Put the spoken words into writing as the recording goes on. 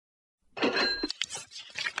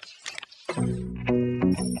Welcome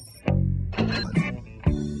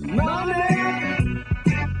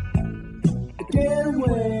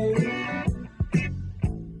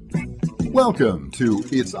to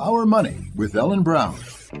It's Our Money with Ellen Brown,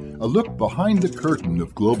 a look behind the curtain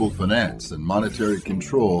of global finance and monetary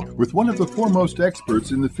control with one of the foremost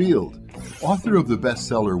experts in the field. Author of the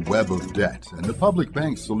bestseller Web of Debt and the Public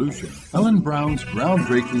Bank Solution, Ellen Brown's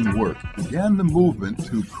groundbreaking work began the movement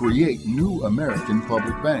to create new American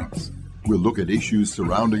public banks. We'll look at issues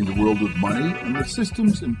surrounding the world of money and the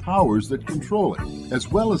systems and powers that control it, as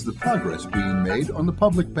well as the progress being made on the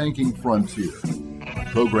public banking frontier. The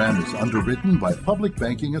program is underwritten by Public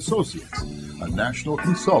Banking Associates, a national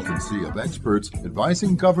consultancy of experts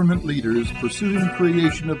advising government leaders pursuing the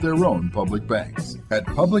creation of their own public banks at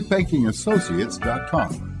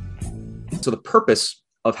publicbankingassociates.com. So the purpose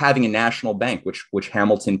of having a national bank, which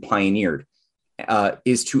Hamilton pioneered,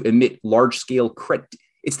 is to emit large-scale credit.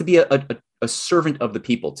 It's to be a servant of the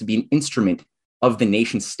people, to be an instrument of the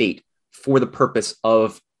nation state for the purpose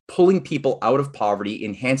of pulling people out of poverty,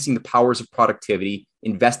 enhancing the powers of productivity,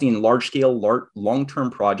 investing in large-scale,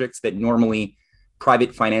 long-term projects that normally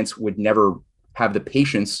private finance would never have the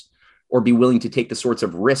patience or be willing to take the sorts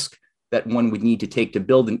of risk that one would need to take to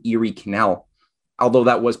build an Erie Canal, although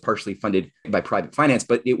that was partially funded by private finance,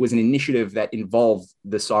 but it was an initiative that involved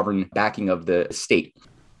the sovereign backing of the state.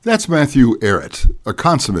 That's Matthew Ehret, a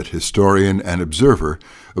consummate historian and observer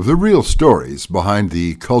of the real stories behind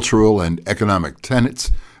the cultural and economic tenets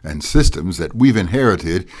and systems that we've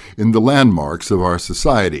inherited in the landmarks of our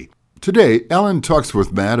society. Today, Ellen talks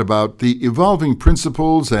with Matt about the evolving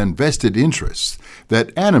principles and vested interests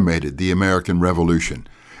that animated the American Revolution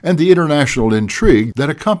and the international intrigue that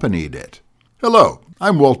accompanied it. Hello,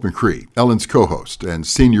 I'm Walt McCree, Ellen's co-host and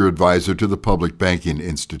senior advisor to the Public Banking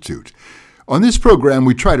Institute. On this program,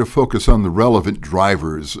 we try to focus on the relevant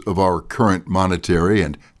drivers of our current monetary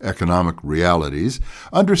and economic realities,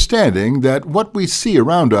 understanding that what we see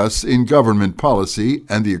around us in government policy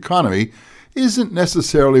and the economy isn't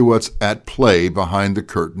necessarily what's at play behind the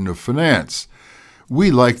curtain of finance.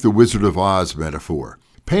 We like the Wizard of Oz metaphor.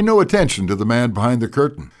 Pay no attention to the man behind the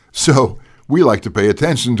curtain. So we like to pay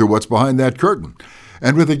attention to what's behind that curtain.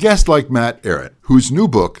 And with a guest like Matt Ehret, whose new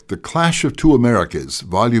book, The Clash of Two Americas,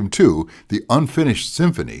 Volume 2, The Unfinished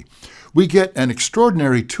Symphony, we get an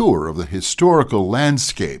extraordinary tour of the historical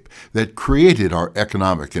landscape that created our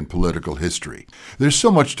economic and political history. There's so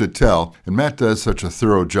much to tell, and Matt does such a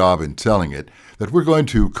thorough job in telling it, that we're going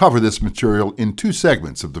to cover this material in two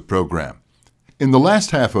segments of the program. In the last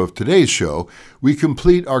half of today's show, we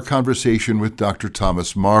complete our conversation with Dr.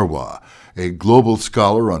 Thomas Marois, a global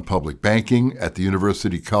scholar on public banking at the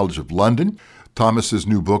University College of London. Thomas's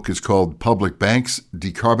new book is called Public Banks,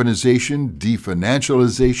 Decarbonization,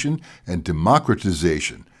 Definancialization and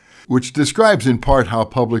Democratization, which describes in part how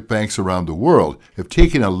public banks around the world have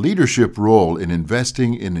taken a leadership role in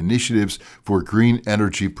investing in initiatives for green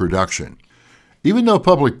energy production. Even though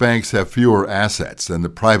public banks have fewer assets than the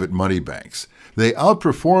private money banks, they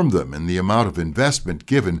outperform them in the amount of investment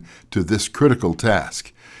given to this critical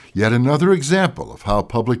task. Yet another example of how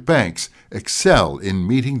public banks excel in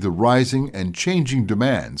meeting the rising and changing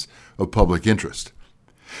demands of public interest.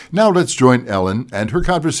 Now let's join Ellen and her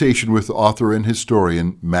conversation with author and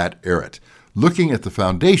historian Matt Ehret, looking at the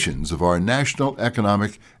foundations of our national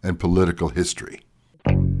economic and political history.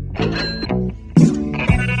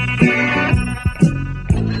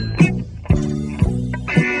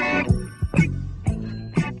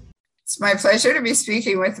 It's my pleasure to be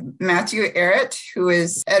speaking with Matthew Ehret, who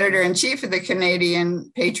is editor-in-chief of the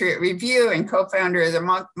Canadian Patriot Review and co-founder of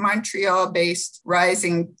the Montreal-based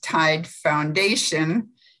Rising Tide Foundation.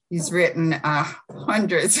 He's written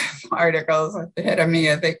hundreds of articles ahead of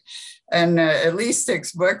me, I think, and at least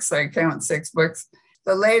 6 books. I count 6 books.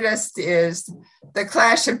 The latest is The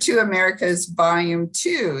Clash of Two Americas, Volume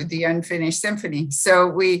 2, The Unfinished Symphony. So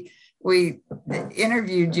we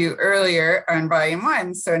interviewed you earlier on Volume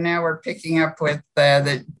 1, so now we're picking up with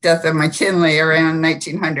the death of McKinley around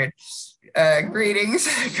 1900. Greetings,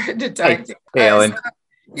 good to talk to you. Hey, Ellen.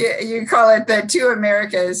 You call it the Two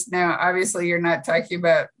Americas. Now, obviously, you're not talking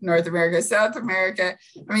about North America, South America.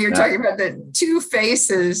 I mean, you're talking about the two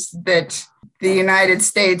faces that the United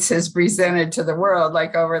States has presented to the world,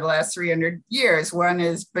 like over the last 300 years. One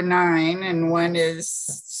is benign and one is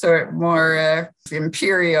sort of more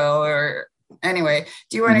imperial, or anyway.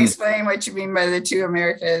 Do you want to explain what you mean by the Two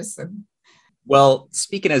Americas? Well,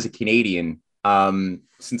 speaking as a Canadian,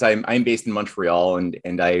 since I'm based in Montreal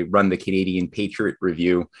and I run the Canadian Patriot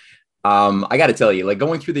Review, I got to tell you, like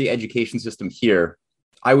going through the education system here,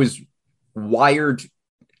 I was wired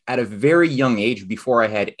at a very young age, before I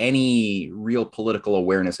had any real political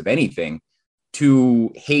awareness of anything,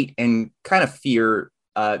 to hate and kind of fear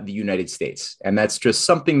the United States. And that's just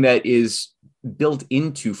something that is built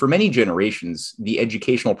into, for many generations, the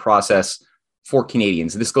educational process for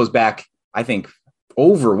Canadians. This goes back, I think,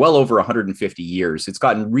 well over 150 years. It's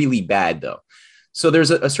gotten really bad, though. So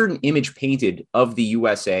there's a certain image painted of the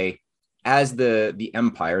USA as the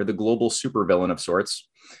empire, the global supervillain of sorts,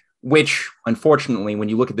 which, unfortunately, when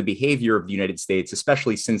you look at the behavior of the United States,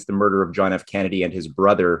 especially since the murder of John F. Kennedy and his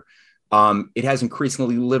brother, it has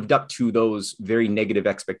increasingly lived up to those very negative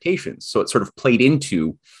expectations. So it sort of played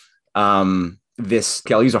into this,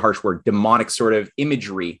 I'll use a harsh word, demonic sort of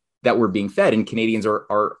imagery that we're being fed. And Canadians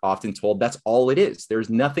are often told that's all it is.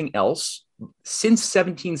 There's nothing else. Since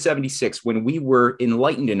 1776, when we were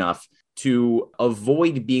enlightened enough to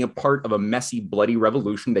avoid being a part of a messy, bloody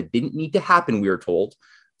revolution that didn't need to happen, we are told,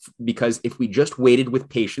 because if we just waited with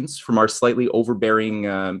patience from our slightly overbearing,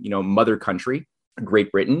 mother country,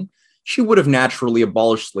 Great Britain, she would have naturally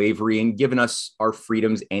abolished slavery and given us our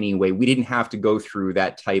freedoms anyway. We didn't have to go through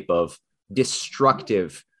that type of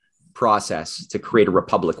destructive process to create a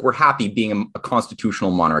republic. We're happy being a constitutional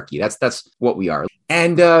monarchy. That's what we are.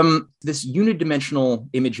 And this unidimensional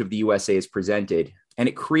image of the USA is presented, and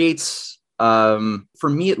it creates, for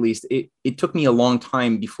me at least, it took me a long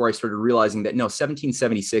time before I started realizing that, no,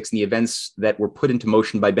 1776 and the events that were put into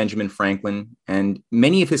motion by Benjamin Franklin and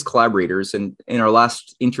many of his collaborators, and in our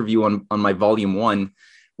last interview on my volume 1,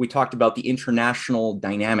 we talked about the international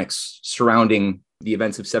dynamics surrounding the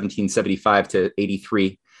events of 1775 to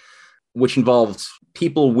 83, which involved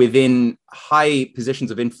people within high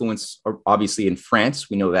positions of influence, obviously in France,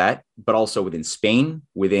 we know that, but also within Spain,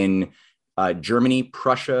 within Germany,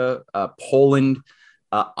 Prussia, Poland,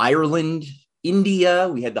 Ireland, India.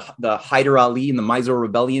 We had the Hyder Ali and the Mysore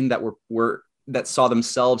Rebellion that saw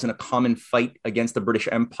themselves in a common fight against the British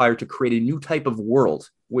Empire to create a new type of world,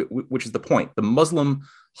 which is the point. The Muslim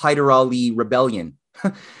Hyder Ali Rebellion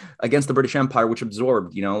against the British Empire, which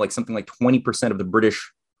absorbed, something like 20% of the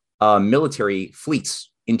British military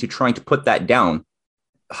fleets into trying to put that down.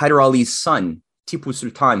 Hyder Ali's son, Tipu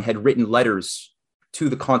Sultan, had written letters to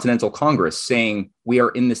the Continental Congress saying, we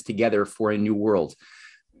are in this together for a new world.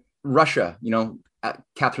 Russia,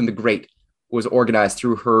 Catherine the Great was organized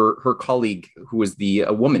through her colleague, who was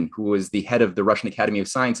a woman who was the head of the Russian Academy of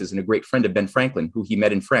Sciences and a great friend of Ben Franklin, who he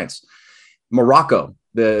met in France. Morocco,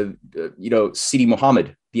 Sidi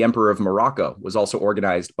Mohammed, the emperor of Morocco, was also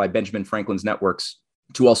organized by Benjamin Franklin's networks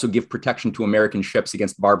to also give protection to American ships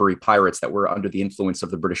against Barbary pirates that were under the influence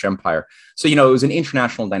of the British Empire. So, it was an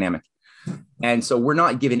international dynamic. And so we're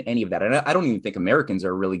not given any of that. And I don't even think Americans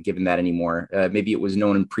are really given that anymore. Maybe it was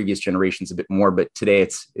known in previous generations a bit more, but today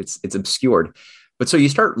it's obscured. But so you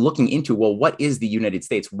start looking into, well, what is the United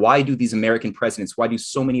States? Why do these American presidents, why do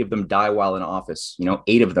so many of them die while in office?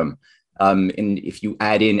 8 of them. And if you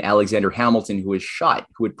add in Alexander Hamilton, who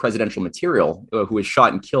had presidential material, who was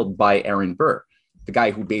shot and killed by Aaron Burr, the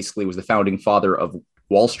guy who basically was the founding father of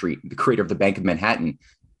Wall Street, the creator of the Bank of Manhattan,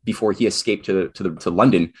 before he escaped to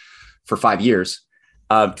London for 5 years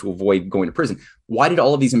to avoid going to prison. Why did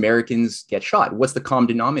all of these Americans get shot? What's the common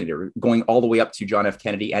denominator going all the way up to John F.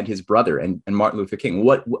 Kennedy and his brother and Martin Luther King?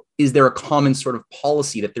 What is there a common sort of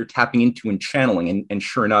policy that they're tapping into and channeling? And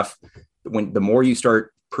sure enough, the more you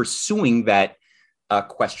start pursuing that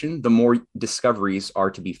question, the more discoveries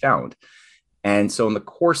are to be found. And so in the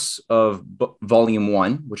course of volume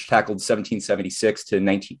 1, which tackled 1776 to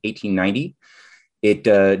 1890, it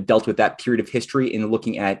dealt with that period of history in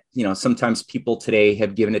looking at, sometimes people today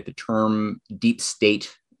have given it the term deep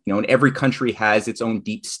state, and every country has its own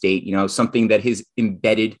deep state, something that is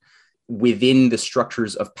embedded within the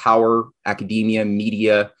structures of power, academia,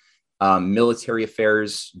 media, military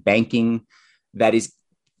affairs, banking, that is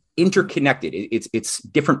interconnected. It's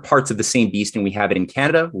different parts of the same beast. And we have it in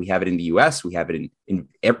Canada, we have it in the US, we have it in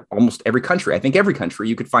almost every country. I think every country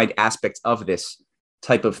you could find aspects of this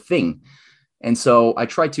type of thing. And so I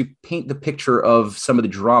tried to paint the picture of some of the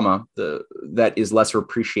drama that is lesser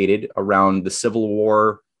appreciated around the Civil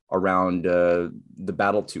War, around the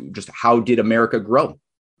battle to just how did America grow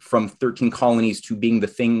from 13 colonies to being the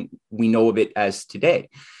thing we know of it as today.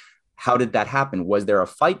 How did that happen? Was there a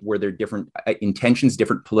fight? Were there different intentions,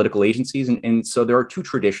 different political agencies? And so there are 2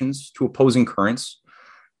 traditions, 2 opposing currents.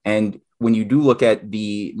 And when you do look at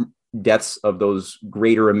the deaths of those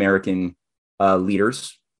greater American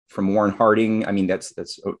leaders, from Warren Harding, I mean, that's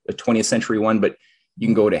a 20th century one, but you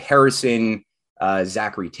can go to Harrison,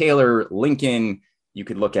 Zachary Taylor, Lincoln. You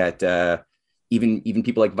could look at even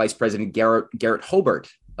people like Vice President Garrett Hobart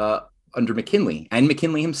under McKinley, and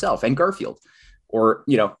McKinley himself, and Garfield. Or,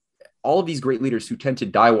 all of these great leaders who tend to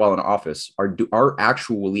die while in office are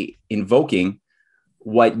actually invoking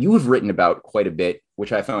what you have written about quite a bit,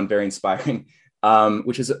 which I found very inspiring,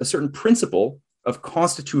 which is a certain principle of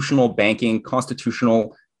constitutional banking,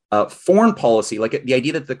 constitutional foreign policy, like the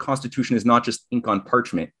idea that the Constitution is not just ink on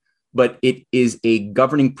parchment, but it is a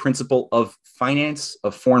governing principle of finance,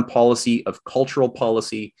 of foreign policy, of cultural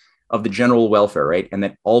policy, of the general welfare, right? And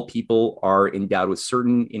that all people are endowed with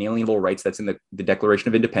certain inalienable rights. That's in the Declaration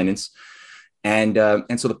of Independence. And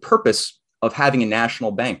so the purpose of having a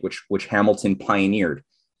national bank, which Hamilton pioneered,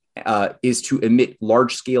 is to emit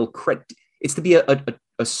large-scale credit. It's to be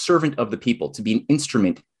a servant of the people, to be an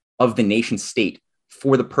instrument of the nation state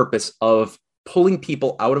for the purpose of pulling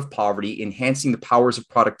people out of poverty, enhancing the powers of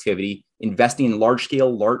productivity, investing in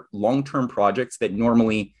large-scale, long-term projects that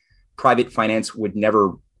normally private finance would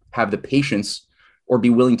never have the patience or be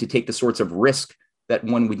willing to take the sorts of risk that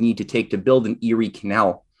one would need to take to build an Erie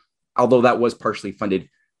Canal, although that was partially funded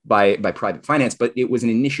by private finance, but it was an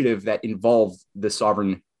initiative that involved the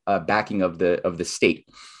sovereign backing of the state,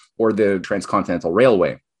 or the Transcontinental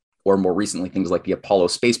Railway, or more recently things like the Apollo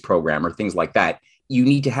space program or things like that. You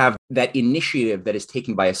need to have that initiative that is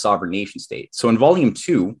taken by a sovereign nation state. So in volume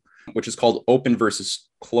 2, which is called Open versus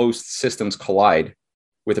Closed Systems Collide,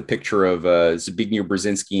 with a picture of Zbigniew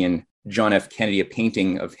Brzezinski and John F. Kennedy, a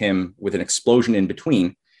painting of him with an explosion in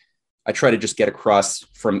between, I try to just get across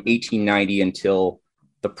from 1890 until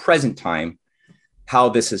the present time how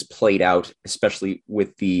this has played out, especially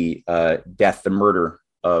with the the murder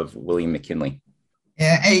of William McKinley.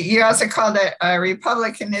 Yeah, you also called it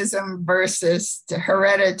republicanism versus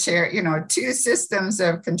hereditary, two systems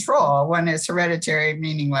of control. One is hereditary,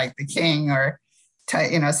 meaning like the king or,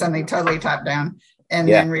 something totally top down. And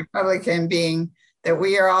then Republican being that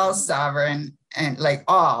we are all sovereign and like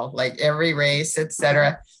every race, et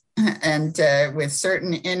cetera, and with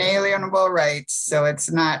certain inalienable rights. So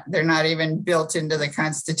they're not even built into the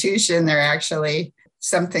Constitution. They're actually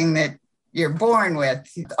something that you're born with.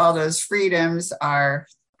 All those freedoms I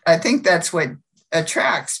think that's what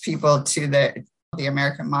attracts people to the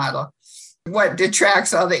American model. What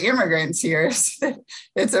detracts all the immigrants here is that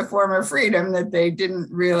it's a form of freedom that they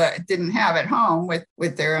didn't have at home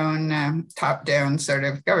with their own top-down sort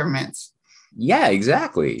of governments. Yeah,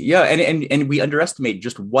 exactly. Yeah, and we underestimate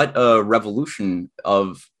just what a revolution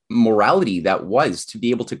of morality that was, to be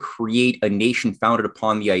able to create a nation founded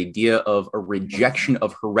upon the idea of a rejection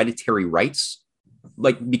of hereditary rights.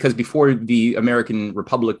 Because before the American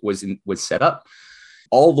Republic was set up,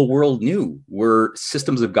 all the world knew were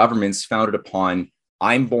systems of governments founded upon,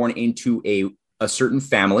 I'm born into a certain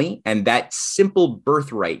family, and that simple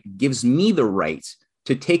birthright gives me the right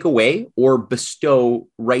to take away or bestow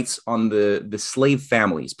rights on the slave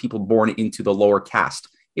families, people born into the lower caste.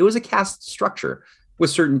 It was a caste structure with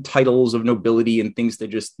certain titles of nobility and things that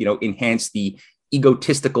just, enhance the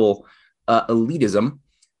egotistical elitism,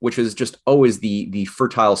 which is just always the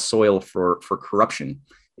fertile soil for corruption,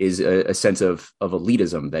 is a sense of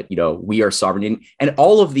elitism that, we are sovereign. And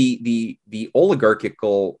all of the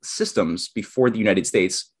oligarchical systems before the United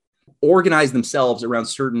States organized themselves around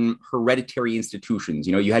certain hereditary institutions.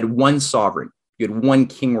 You had one sovereign, you had one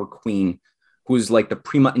king or queen who was like the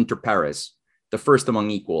prima inter pares, the first among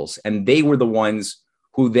equals. And they were the ones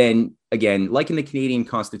who then, again, like in the Canadian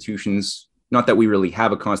constitutions, not that we really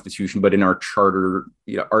have a constitution, but in our charter,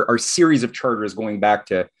 our series of charters going back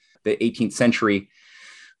to the 18th century,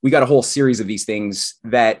 we got a whole series of these things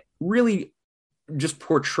that really just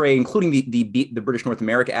portray, including the British North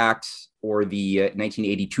America Act or the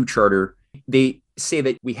 1982 Charter. They say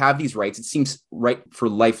that we have these rights. It seems right for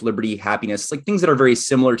life, liberty, happiness, like things that are very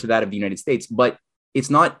similar to that of the United States, but it's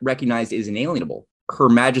not recognized as inalienable. Her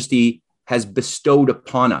Majesty has bestowed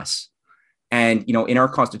upon us. And, in our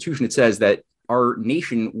Constitution, it says that our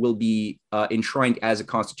nation will be enshrined as a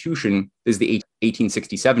constitution, is the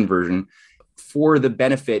 1867 version, for the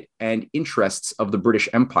benefit and interests of the British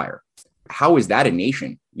Empire. How is that a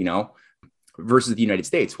nation, versus the United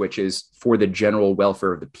States, which is for the general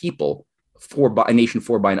welfare of the people? A nation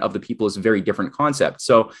for, by, and of the people is a very different concept.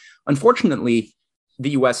 So unfortunately,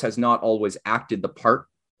 the US has not always acted the part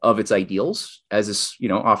of its ideals, as is,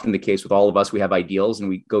 often the case with all of us. We have ideals and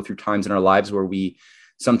we go through times in our lives where we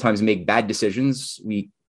sometimes make bad decisions. We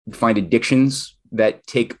find addictions that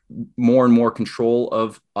take more and more control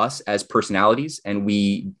of us as personalities, and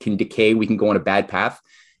we can decay, we can go on a bad path.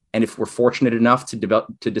 And if we're fortunate enough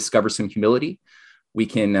to discover some humility, we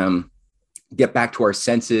can get back to our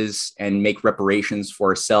senses and make reparations for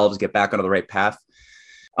ourselves, get back onto the right path.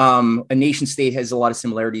 A nation state has a lot of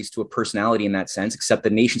similarities to a personality in that sense, except the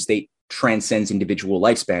nation state transcends individual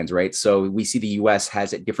lifespans, right? So we see the US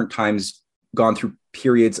has at different times gone through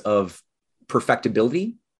periods of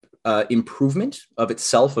perfectibility, improvement of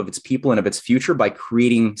itself, of its people, and of its future by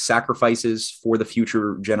creating sacrifices for the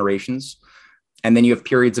future generations. And then you have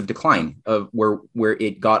periods of decline of where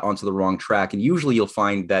it got onto the wrong track. And usually you'll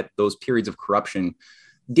find that those periods of corruption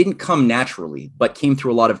didn't come naturally, but came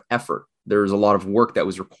through a lot of effort. There's a lot of work that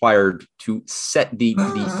was required to set the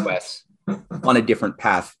US on a different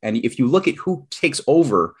path. And if you look at who takes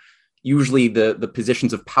over, usually the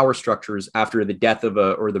positions of power structures after the death of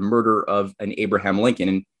or the murder of an Abraham Lincoln.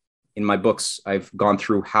 And in my books, I've gone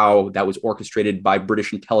through how that was orchestrated by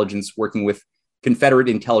British intelligence working with Confederate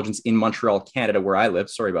intelligence in Montreal, Canada, where I live.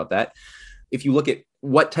 Sorry about that. If you look at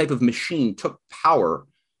what type of machine took power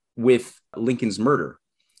with Lincoln's murder,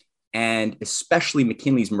 and especially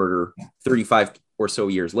McKinley's murder 35 or so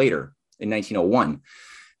years later in 1901,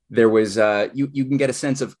 there was, you can get a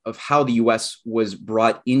sense of how the US was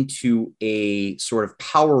brought into a sort of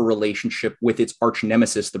power relationship with its arch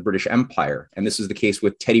nemesis, the British Empire. And this is the case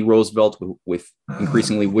with Teddy Roosevelt, with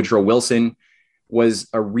increasingly Woodrow Wilson, was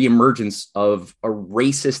a reemergence of a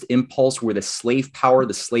racist impulse where the slave power,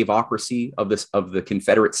 the slaveocracy of the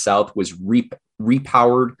Confederate South was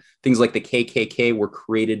repowered. Things like the KKK were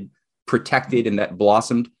created, protected, and that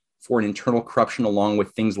blossomed for an internal corruption, along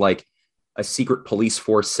with things like a secret police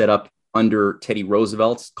force set up under Teddy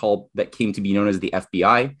Roosevelt that came to be known as the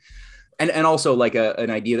FBI. And also like an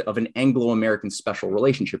idea of an Anglo-American special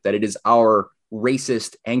relationship, that it is our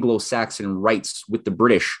racist Anglo-Saxon rights with the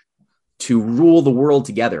British to rule the world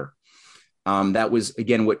together. That was,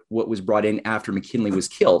 again, what was brought in after McKinley was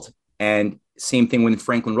killed. And same thing when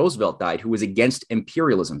Franklin Roosevelt died, who was against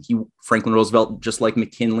imperialism. Franklin Roosevelt, just like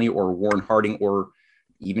McKinley or Warren Harding or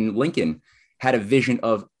even Lincoln, had a vision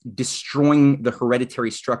of destroying the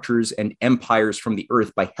hereditary structures and empires from the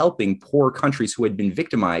earth by helping poor countries who had been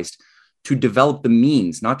victimized to develop the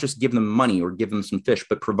means, not just give them money or give them some fish,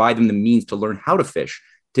 but provide them the means to learn how to fish,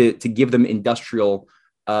 to give them industrial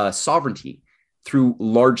sovereignty through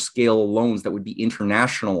large-scale loans that would be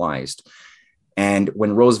internationalized. And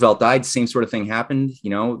when Roosevelt died, same sort of thing happened. You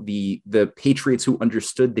know, the patriots who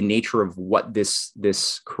understood the nature of what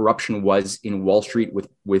this corruption was in Wall Street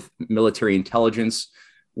with military intelligence,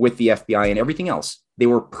 with the FBI and everything else, they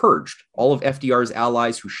were purged. All of FDR's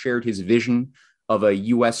allies who shared his vision of a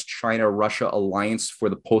US, China, Russia alliance for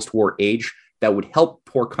the post-war age that would help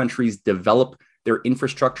poor countries develop their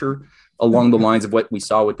infrastructure along the lines of what we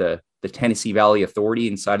saw with the Tennessee Valley Authority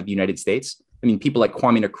inside of the United States. I mean, people like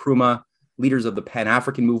Kwame Nkrumah, leaders of the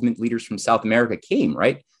Pan-African movement, leaders from South America came,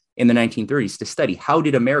 right, in the 1930s to study how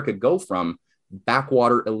did America go from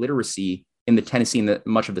backwater illiteracy in the Tennessee and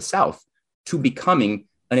much of the South to becoming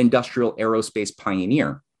an industrial aerospace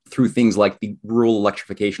pioneer through things like the rural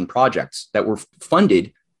electrification projects that were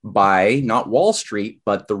funded by not Wall Street,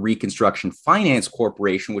 but the Reconstruction Finance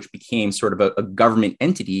Corporation, which became sort of a government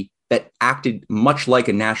entity that acted much like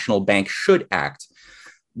a national bank should act.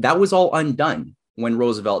 That was all undone when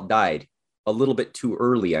Roosevelt died, a little bit too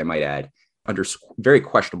early, I might add, under very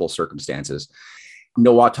questionable circumstances.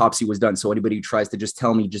 No autopsy was done. So anybody who tries to just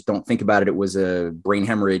tell me, just don't think about it, it was a brain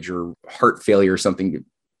hemorrhage or heart failure or something,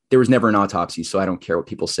 there was never an autopsy. So I don't care what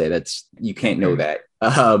people say. You can't know that.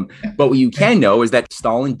 But what you can know is that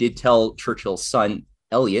Stalin did tell Churchill's son,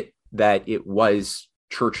 Elliot, that it was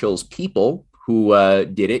Churchill's people who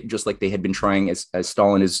did it, just like they had been trying, as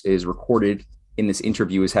Stalin is recorded in this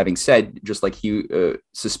interview as having said, just like he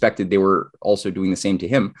suspected they were also doing the same to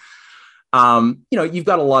him. You've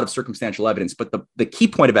got a lot of circumstantial evidence, but the key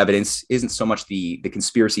point of evidence isn't so much the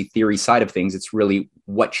conspiracy theory side of things. It's really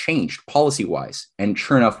what changed policy-wise. And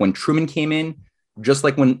sure enough, when Truman came in, just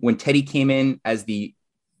like when Teddy came in as the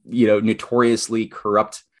notoriously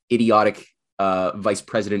corrupt, idiotic vice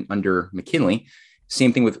president under McKinley,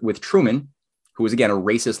 same thing with Truman, who was, again, a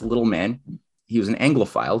racist little man. He was an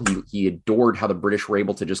Anglophile. He adored how the British were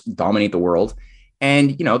able to just dominate the world.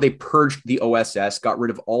 And, they purged the OSS, got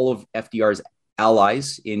rid of all of FDR's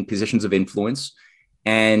allies in positions of influence,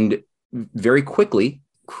 and very quickly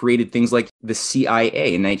created things like the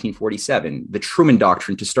CIA in 1947, the Truman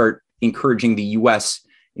Doctrine, to start encouraging the U.S.,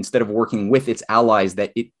 instead of working with its allies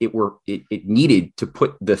that it needed to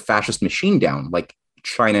put the fascist machine down, like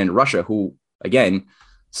China and Russia, who, again,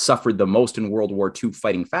 suffered the most in World War II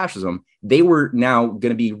fighting fascism. They were now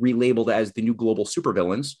going to be relabeled as the new global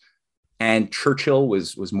supervillains. And Churchill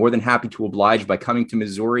was more than happy to oblige by coming to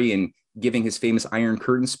Missouri and giving his famous Iron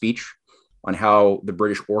Curtain speech on how the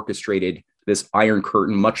British orchestrated this Iron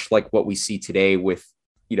Curtain, much like what we see today with,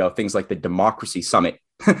 things like the Democracy Summit,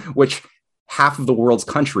 which half of the world's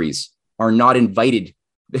countries are not invited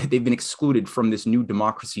they've been excluded from this new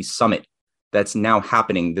democracy summit that's now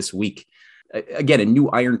happening this week. Again, a new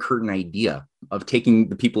Iron Curtain idea of taking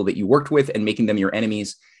the people that you worked with and making them your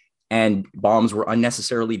enemies. And bombs were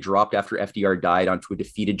unnecessarily dropped after FDR died onto a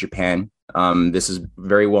defeated Japan. This is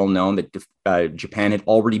very well known that Japan had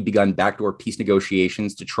already begun backdoor peace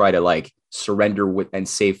negotiations to try to surrender and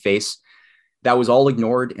save face. That was all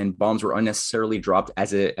ignored, and bombs were unnecessarily dropped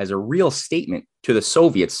as a real statement to the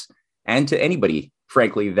Soviets and to anybody,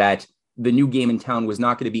 frankly, that the new game in town was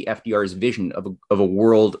not going to be FDR's vision of a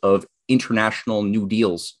world of international New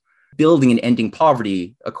Deals, building and ending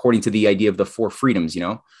poverty according to the idea of the four freedoms,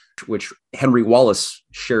 which Henry Wallace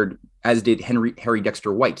shared, as did Harry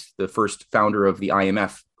Dexter White, the first founder of the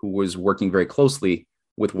IMF, who was working very closely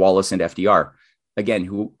with Wallace and FDR, again,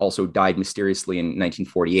 who also died mysteriously in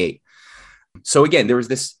 1948. So again, there was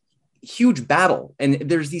this huge battle, and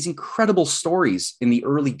there's these incredible stories in the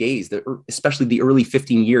early days, especially the early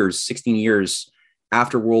 16 years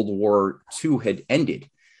after World War II had ended,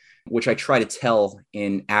 which I try to tell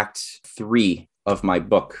in Act 3 of my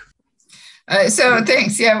book. So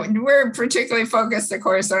thanks. Yeah, we're particularly focused, of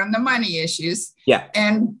course, on the money issues. Yeah.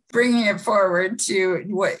 And bringing it forward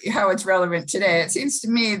to how it's relevant today. It seems to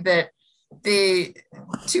me that the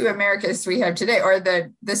two Americas we have today, or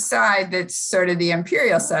the side that's sort of the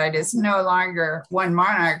imperial side, is no longer one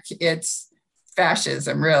monarch. It's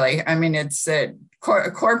fascism, really. I mean, it's a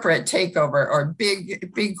corporate takeover, or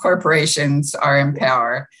big corporations are in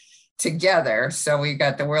power together. So we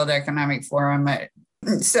got the World Economic Forum.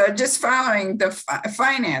 So just following the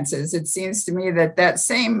finances, it seems to me that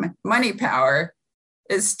same money power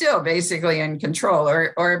is still basically in control,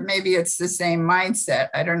 or maybe it's the same mindset.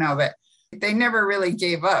 I don't know, but they never really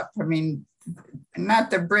gave up. I mean, not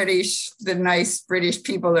the nice British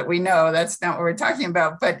people that we know. That's not what we're talking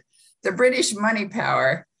about. But the British money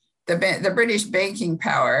power, the British banking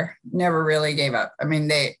power never really gave up. I mean,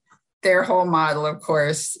 their whole model, of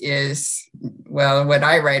course, is, well, what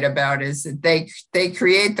I write about is that they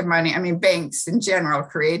create the money. I mean, banks in general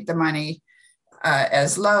create the money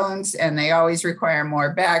as loans, and they always require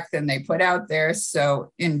more back than they put out there.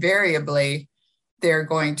 So invariably, they're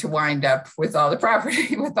going to wind up with all the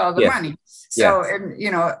property, with all the money. So,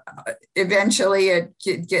 eventually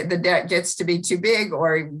the debt gets to be too big,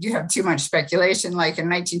 or you have too much speculation. Like in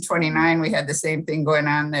 1929, we had the same thing going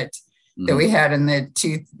on that we had in the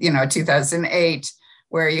 2008,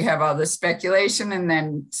 where you have all the speculation, and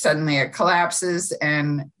then suddenly it collapses,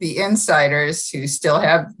 and the insiders who still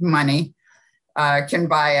have money can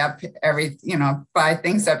buy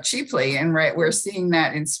things up cheaply. And we're seeing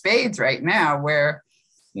that in spades right now, where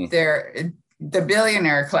the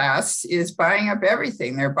billionaire class is buying up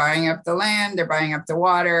everything. They're buying up the land, they're buying up the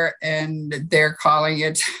water, and they're calling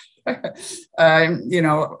it,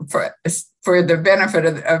 for the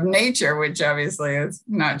benefit of nature, which obviously is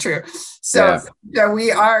not true. So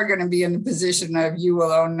we are going to be in the position of, you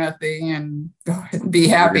will own nothing and be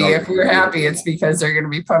happy. If we're happy, it's because they're going to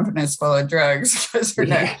be pumping us full of drugs, because we're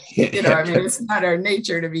not, I mean, it's not our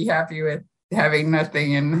nature to be happy with having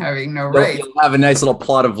nothing and having no rights. You'll have a nice little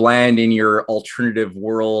plot of land in your alternative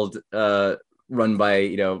world run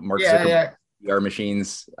by, Mark Zuckerberg. VR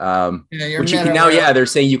machines, which you can now, they're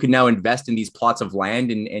saying you can now invest in these plots of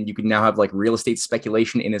land, and you can now have real estate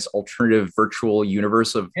speculation in this alternative virtual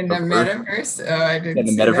universe of the metaverse. Oh, I didn't.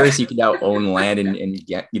 In the metaverse, you can now own land and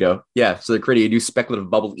get, so they're creating a new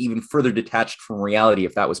speculative bubble, even further detached from reality,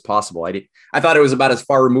 if that was possible. I thought it was about as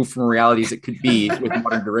far removed from reality as it could be with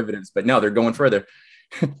modern derivatives, but no, they're going further.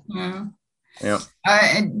 Yeah.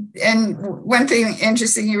 And one thing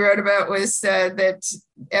interesting you wrote about was that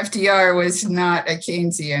FDR was not a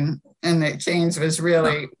Keynesian, and that Keynes was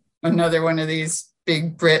really another one of these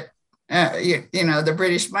big the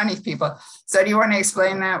British money people. So do you want to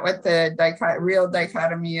explain that, what the real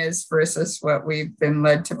dichotomy is versus what we've been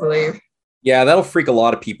led to believe? Yeah, that'll freak a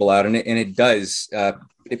lot of people out, and it does.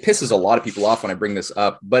 It pisses a lot of people off when I bring this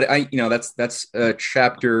up. But that's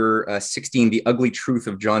chapter 16, The Ugly Truth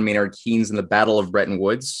of John Maynard Keynes and the Battle of Bretton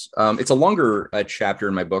Woods. It's a longer chapter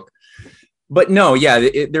in my book, but no,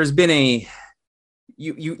 there's been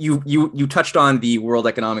you touched on the World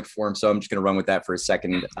Economic Forum, so I'm just going to run with that for a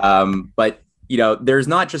second. But there's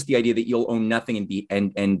not just the idea that you'll own nothing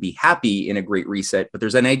and be happy in a great reset, but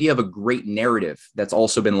there's an idea of a great narrative that's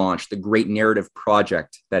also been launched, the Great Narrative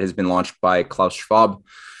Project that has been launched by Klaus Schwab,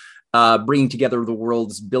 bringing together the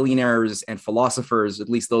world's billionaires and philosophers, at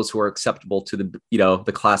least those who are acceptable to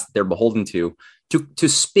the class that they're beholden to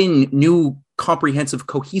spin new, comprehensive,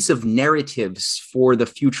 cohesive narratives for the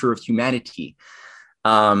future of humanity.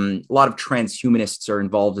 A lot of transhumanists are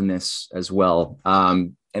involved in this as well.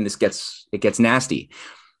 And it gets nasty.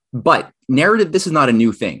 But narrative, this is not a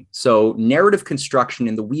new thing. So narrative construction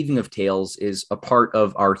and the weaving of tales is a part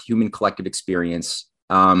of our human collective experience.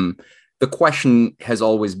 The question has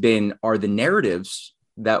always been, are the narratives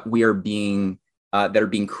that are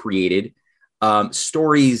being created,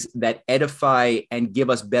 stories that edify and give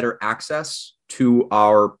us better access to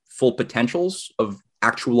our full potentials of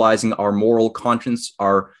actualizing our moral conscience,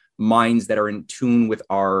 our minds that are in tune with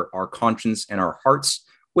our conscience and our hearts,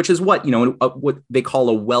 which is what they call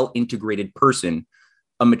a well-integrated person,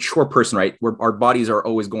 a mature person, right? Where our bodies are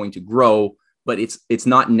always going to grow, but it's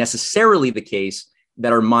not necessarily the case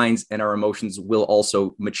that our minds and our emotions will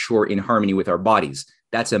also mature in harmony with our bodies.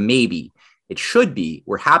 That's a maybe. It should be.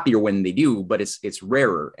 We're happier when they do, but it's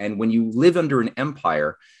rarer. And when you live under an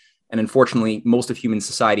empire, and unfortunately, most of human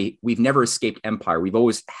society, we've never escaped empire. We've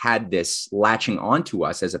always had this latching onto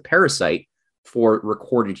us as a parasite for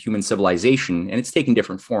recorded human civilization, and it's taken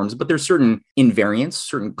different forms, but there's certain invariants,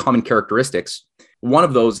 certain common characteristics. One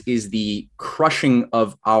of those is the crushing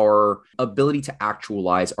of our ability to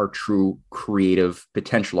actualize our true creative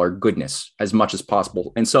potential, our goodness, as much as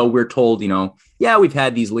possible. And so we're told, we've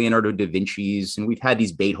had these Leonardo da Vinci's and we've had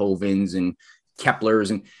these Beethovens and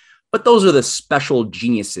Keplers, but those are the special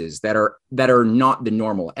geniuses that are not the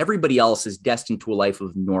normal. Everybody else is destined to a life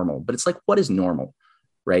of normal, but it's like, what is normal?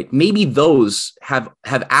 Right? Maybe those have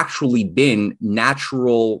actually been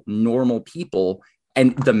natural, normal people,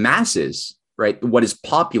 and the masses, right? What is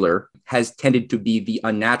popular has tended to be the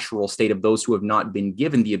unnatural state of those who have not been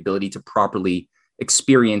given the ability to properly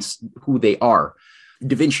experience who they are.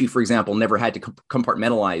 Da Vinci, for example, never had to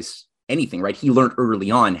compartmentalize anything, right? He learned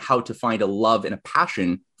early on how to find a love and a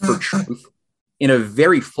passion for truth in a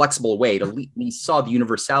very flexible way. He saw the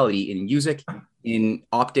universality in music, in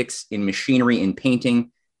optics, in machinery, in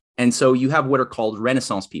painting. And so you have what are called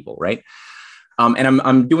Renaissance people, right? And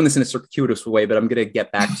I'm doing this in a circuitous way, but I'm going to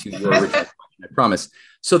get back to your original question, I promise.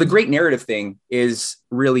 So the great narrative thing is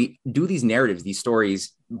really, do these narratives, these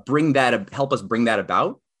stories, help us bring that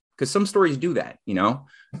about? Because some stories do that,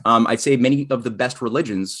 I'd say many of the best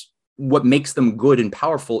religions, what makes them good and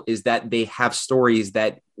powerful is that they have stories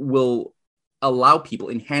that will allow people,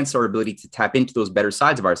 enhance our ability to tap into those better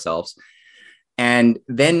sides of ourselves. And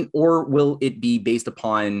then, or will it be based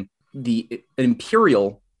upon an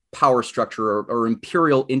imperial power structure or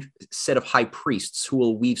imperial set of high priests who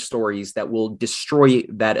will weave stories that will destroy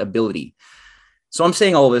that ability? So I'm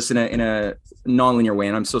saying all of this in a nonlinear way,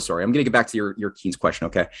 and I'm so sorry. I'm going to get back to your Keynes question,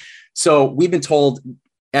 okay? So we've been told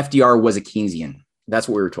FDR was a Keynesian. That's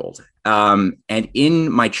what we were told. And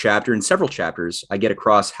in my chapter, in several chapters, I get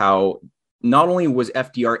across how not only was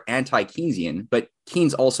FDR anti-Keynesian, but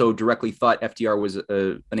Keynes also directly thought FDR was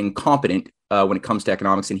an incompetent when it comes to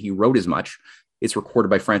economics, and he wrote as much. It's recorded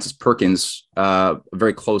by Francis Perkins, a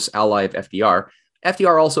very close ally of FDR.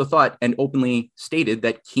 FDR also thought and openly stated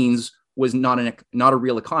that Keynes was not a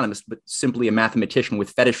real economist, but simply a mathematician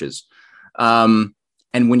with fetishes. And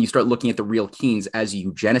when you start looking at the real Keynes as a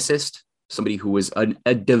eugenicist, somebody who was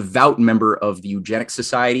a devout member of the Eugenics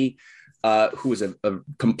Society, who was a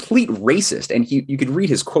complete racist, and you could read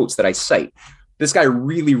his quotes that I cite. This guy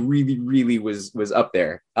really, really, really was up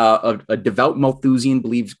there. A devout Malthusian,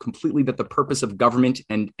 believed completely that the purpose of government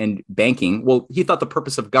and banking, well, he thought the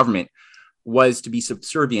purpose of government was to be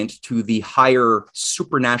subservient to the higher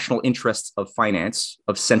supranational interests of finance,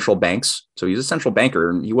 of central banks. So he was a central banker,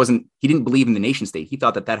 and he didn't believe in the nation state. He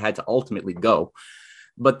thought that had to ultimately go,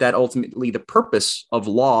 but that ultimately the purpose of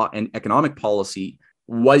law and economic policy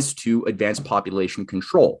was to advance population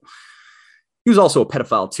control. He was also a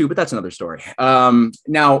pedophile too, but that's another story.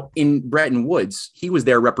 Now, in Bretton Woods, he was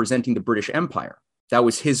there representing the British Empire. That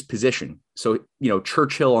was his position. So,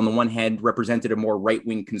 Churchill on the one hand represented a more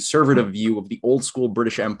right-wing conservative view of the old school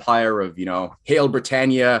British Empire of, Hail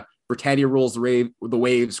Britannia, Britannia rules the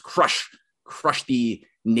waves, crush the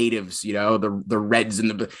natives, the Reds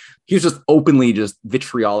and he was just openly, just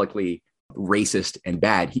vitriolically racist and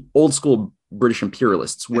bad. Old school British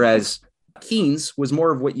imperialists, whereas Keynes was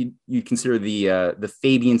more of what you'd consider the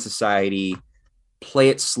Fabian society, play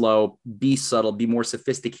it slow, be subtle, be more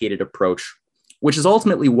sophisticated approach, which is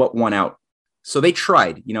ultimately what won out. So they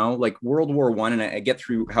tried, like World War I, and I get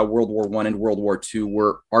through how World War I and World War II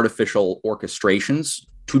were artificial orchestrations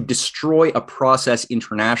to destroy a process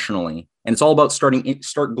internationally. And it's all about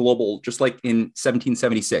start global, just like in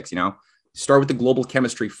 1776, start with the global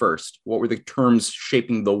chemistry first. What were the terms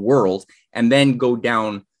shaping the world? And then go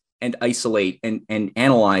down and isolate and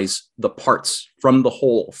analyze the parts from the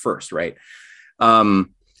whole first, right?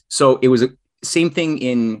 So it was a same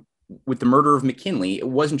thing with the murder of McKinley. It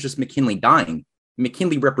wasn't just McKinley dying.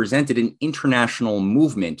 McKinley represented an international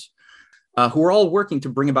movement who were all working to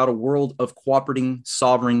bring about a world of cooperating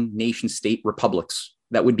sovereign nation state republics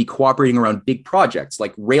that would be cooperating around big projects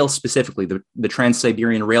like rail specifically. The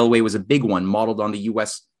Trans-Siberian Railway was a big one modeled on the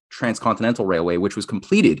US Transcontinental Railway, which was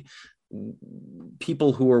completed.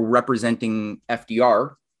 People who were representing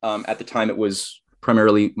FDR, at the time it was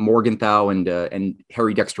primarily Morgenthau and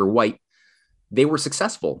Harry Dexter White, they were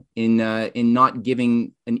successful in not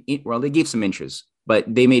giving they gave some inches, but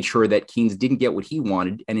they made sure that Keynes didn't get what he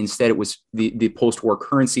wanted. And instead it was the post-war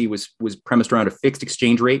currency was premised around a fixed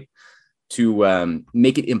exchange rate to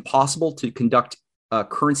make it impossible to conduct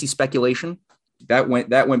currency speculation. That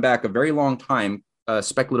went back a very long time,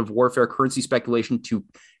 speculative warfare, currency speculation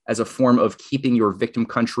as a form of keeping your victim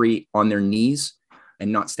country on their knees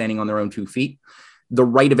and not standing on their own 2 feet. The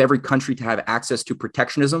right of every country to have access to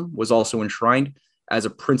protectionism was also enshrined as a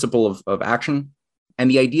principle of action. And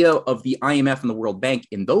the idea of the IMF and the World Bank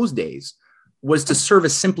in those days was to serve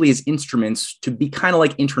as simply as instruments to be kind of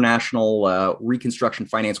like international reconstruction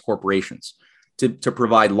finance corporations, to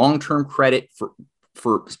provide long-term credit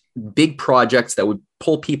for big projects that would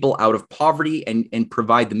pull people out of poverty and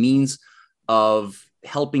provide the means of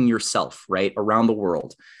helping yourself, right, around the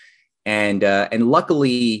world. And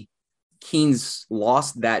luckily, Keynes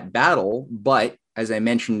lost that battle. But as I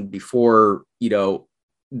mentioned before,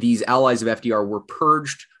 these allies of FDR were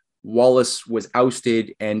purged. Wallace was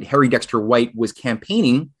ousted, and Harry Dexter White was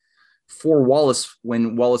campaigning for Wallace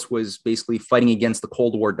when Wallace was basically fighting against the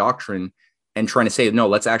Cold War doctrine and trying to say, no,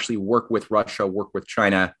 let's actually work with Russia, work with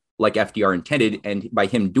China like FDR intended. And by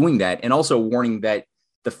him doing that, and also warning that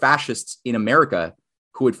the fascists in America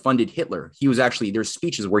who had funded Hitler, there's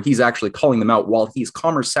speeches where he's actually calling them out while he's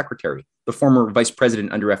Commerce Secretary, the former vice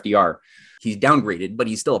president under FDR. He's downgraded, but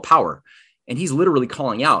he's still a power. And he's literally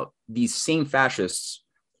calling out these same fascists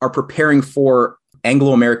are preparing for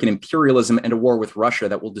Anglo-American imperialism and a war with Russia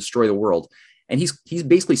that will destroy the world. And he's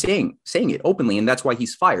basically saying it openly, and that's why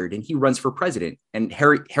he's fired. And he runs for president. And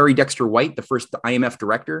Harry Dexter White, the first IMF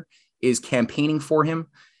director, is campaigning for him.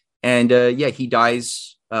 And he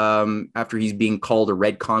dies after he's being called a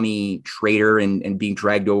red commie traitor and being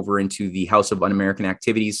dragged over into the House of Un-American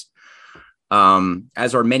Activities.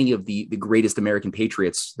 As are many of the greatest American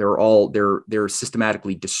patriots. They're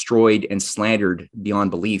systematically destroyed and slandered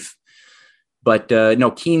beyond belief. But no,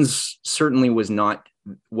 Keynes certainly was not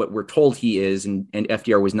what we're told he is, and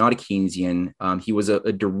FDR was not a Keynesian. He was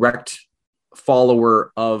a direct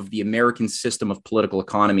follower of the American system of political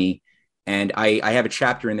economy. And I have a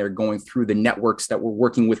chapter in there going through the networks that were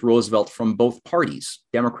working with Roosevelt from both parties,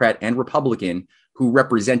 Democrat and Republican, who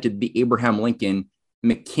represented the Abraham Lincoln,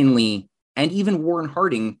 McKinley, and even Warren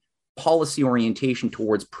Harding policy orientation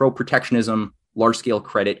towards pro-protectionism, large-scale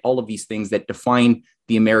credit, all of these things that define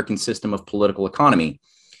the American system of political economy.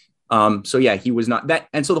 He was not that.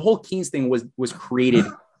 And so the whole Keynes thing was created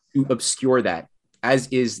to obscure that, as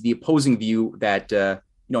is the opposing view that,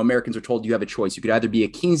 Americans are told you have a choice. You could either be a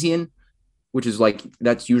Keynesian, which is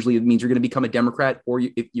that's usually it means you're going to become a Democrat, or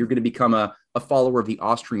if you're going to become a follower of the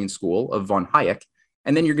Austrian school of von Hayek,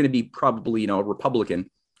 and then you're going to be probably, a Republican.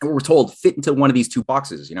 And we're told fit into one of these two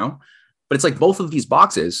boxes, but it's like both of these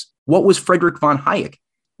boxes. What was Friedrich von Hayek?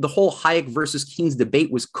 The whole Hayek versus Keynes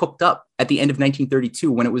debate was cooked up at the end of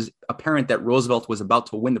 1932 when it was apparent that Roosevelt was about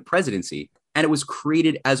to win the presidency. And it was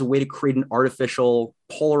created as a way to create an artificial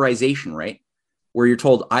polarization, right? Where you're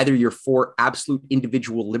told either you're for absolute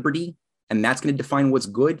individual liberty, and that's going to define what's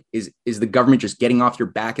good, is the government just getting off your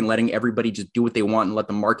back and letting everybody just do what they want and let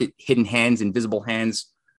the market, hidden hands, invisible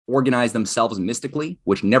hands, organize themselves mystically,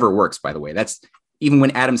 which never works, by the way. That's even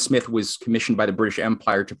when Adam Smith was commissioned by the British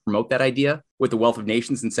Empire to promote that idea with the Wealth of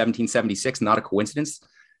Nations in 1776, not a coincidence.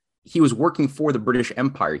 He was working for the British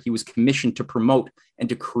Empire. He was commissioned to promote and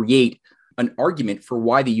to create an argument for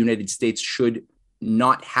why the United States should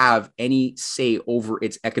not have any say over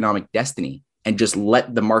its economic destiny and just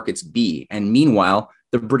let the markets be. And meanwhile,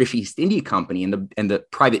 the British East India Company and the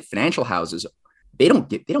private financial houses, they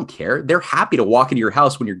don't care. They're happy to walk into your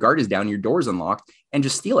house when your guard is down, your door is unlocked, and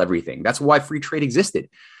just steal everything. That's why free trade existed,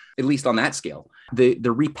 at least on that scale. The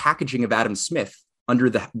repackaging of Adam Smith under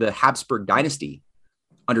the Habsburg dynasty,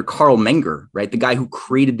 under Karl Menger, right, the guy who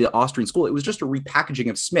created the Austrian school, it was just a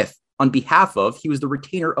repackaging of Smith on behalf of, he was the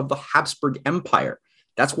retainer of the Habsburg Empire.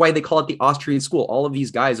 That's why they call it the Austrian school. All of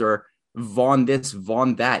these guys are von this,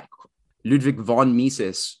 von that, Ludwig von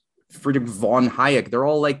Mises, Friedrich von Hayek. They're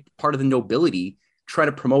all like part of the nobility trying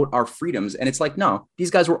to promote our freedoms. And it's like, no,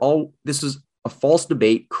 these guys this is a false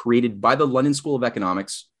debate created by the London School of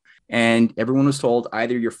Economics. And everyone was told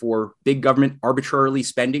either you're for big government arbitrarily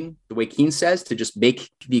spending, the way Keynes says, to just make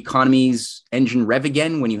the economy's engine rev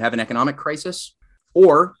again when you have an economic crisis,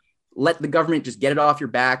 or let the government just get it off your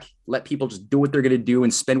back, let people just do what they're going to do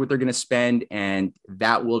and spend what they're going to spend, and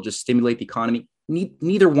that will just stimulate the economy.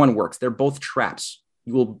 Neither one works. They're both traps.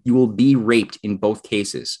 You will be raped in both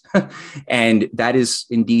cases. And that is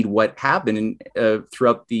indeed what happened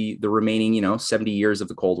throughout the remaining 70 years of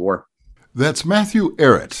the Cold War. That's Matthew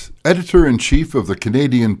Ehret, editor-in-chief of the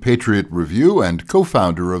Canadian Patriot Review and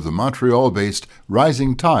co-founder of the Montreal-based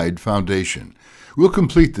Rising Tide Foundation. We'll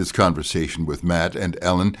complete this conversation with Matt and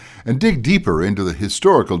Ellen and dig deeper into the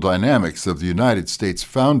historical dynamics of the United States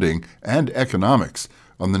founding and economics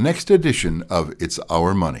on the next edition of It's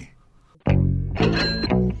Our Money.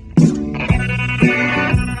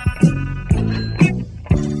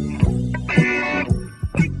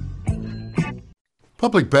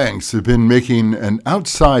 Public banks have been making an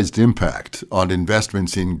outsized impact on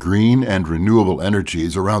investments in green and renewable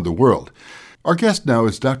energies around the world. Our guest now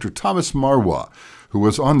is Dr. Thomas Marois, who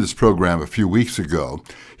was on this program a few weeks ago.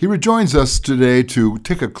 He rejoins us today to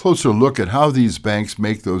take a closer look at how these banks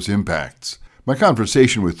make those impacts. My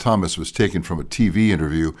conversation with Thomas was taken from a TV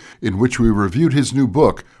interview in which we reviewed his new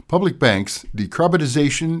book, Public Banks,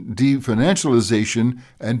 Decarbonization, Definancialization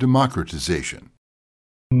and Democratization.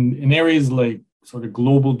 In areas like sort of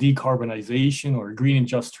global decarbonization or green and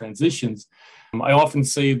just transitions, I often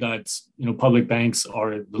say that public banks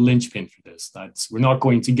are the linchpin for this. That we're not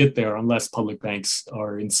going to get there unless public banks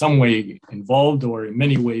are in some way involved or in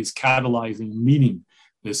many ways catalyzing and leading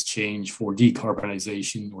this change for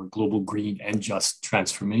decarbonization or global green and just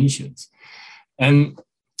transformations. And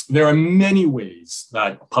there are many ways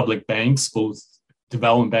that public banks, both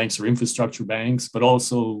development banks or infrastructure banks, but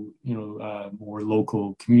also more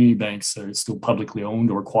local community banks that are still publicly owned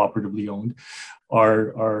or cooperatively owned,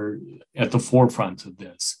 are at the forefront of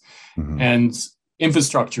this. Mm-hmm. And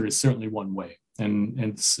infrastructure is certainly one way. And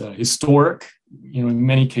it's historic. In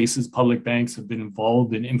many cases, public banks have been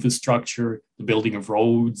involved in infrastructure, the building of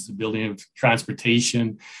roads, the building of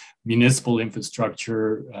transportation, municipal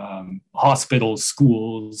infrastructure, hospitals,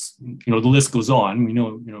 schools. The list goes on. We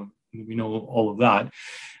know all of that.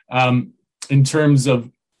 In terms of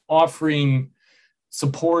offering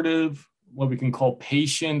supportive, what we can call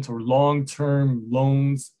patient or long-term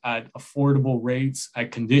loans at affordable rates, at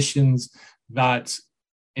conditions that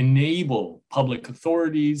enable public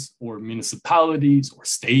authorities or municipalities or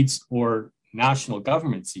states or national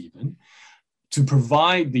governments even to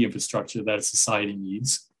provide the infrastructure that a society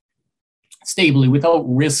needs stably without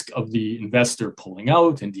risk of the investor pulling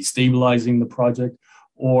out and destabilizing the project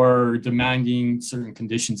or demanding certain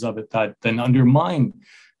conditions of it that then undermine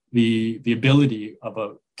the ability of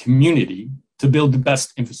a community to build the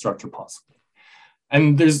best infrastructure possible.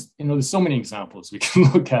 And there's so many examples we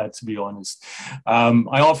can look at, to be honest.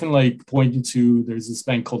 I often like pointing to, there's this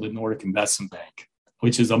bank called the Nordic Investment Bank,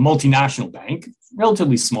 which is a multinational bank,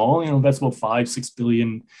 relatively small, invests about 5-6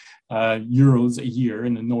 billion euros a year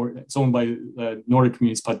in the North. It's owned by Nordic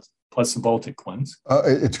communities plus the Baltic ones.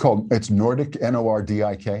 It's Nordic,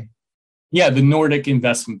 Nordik? Yeah, the Nordic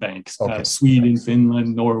Investment Banks, okay. Sweden,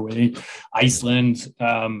 Finland, Norway, Iceland,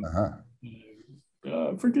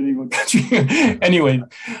 forgetting what country. Anyway,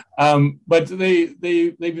 but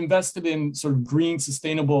they've invested in sort of green,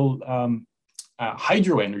 sustainable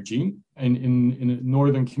hydro energy in a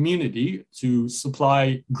northern community to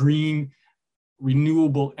supply green,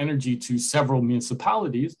 renewable energy to several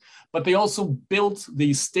municipalities. But they also built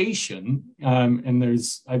the station, and I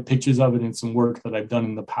have pictures of it in some work that I've done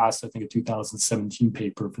in the past, I think a 2017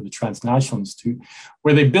 paper for the Transnational Institute,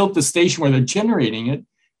 where they built the station where they're generating it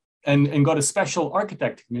and got a special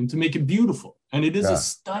architect to come in to make it beautiful. And it is a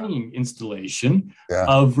stunning installation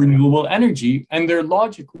of renewable energy. And their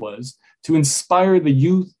logic was to inspire the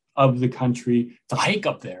youth of the country to hike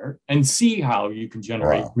up there and see how you can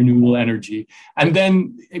generate renewable energy. And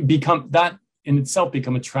then become a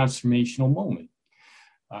transformational moment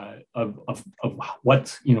of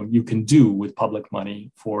what you can do with public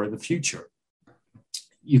money for the future.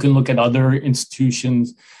 You can look at other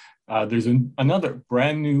institutions. There's another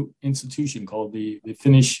brand new institution called the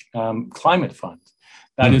Finnish Climate Fund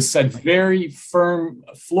that has set very firm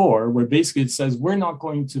floor where basically it says we're not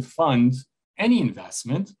going to fund any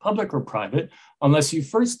investment, public or private, unless you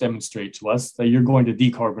first demonstrate to us that you're going to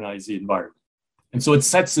decarbonize the environment. And so it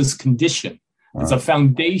sets this condition as a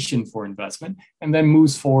foundation for investment and then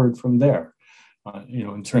moves forward from there,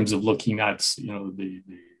 in terms of looking at, the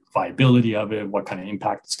viability of it, what kind of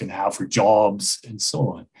impact it's going to have for jobs and so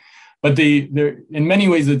on. But in many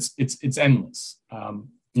ways, it's endless.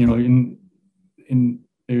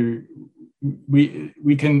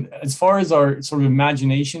 We can, as far as our sort of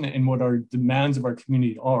imagination and what our demands of our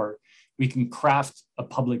community are, we can craft a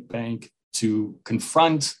public bank to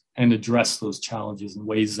confront and address those challenges in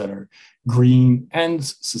ways that are green and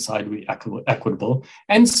societally equitable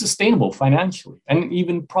and sustainable financially, and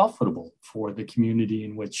even profitable for the community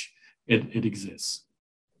in which it exists.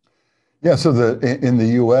 Yeah, so in the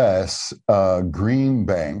U.S., green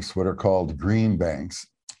banks, what are called green banks,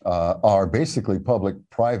 are basically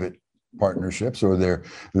public-private partnerships, or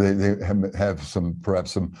they have perhaps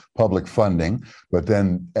some public funding, but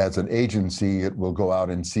then as an agency, it will go out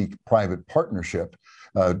and seek private partnership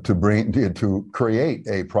to create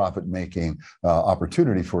a profit-making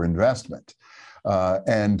opportunity for investment.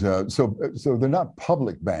 So they're not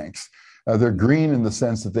public banks. They're green in the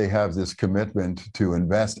sense that they have this commitment to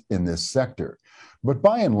invest in this sector. But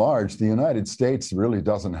by and large, the United States really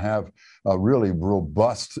doesn't have a really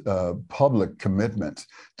robust public commitment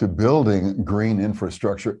to building green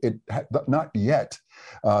infrastructure. Not yet.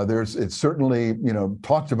 It's certainly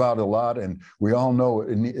talked about a lot, and we all know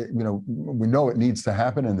we know it needs to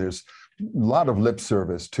happen. And there's a lot of lip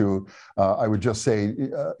service to. I would just say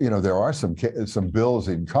there are some bills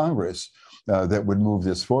in Congress that would move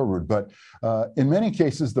this forward. But in many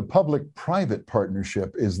cases, the public-private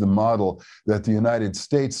partnership is the model that the United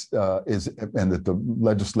States is, and that the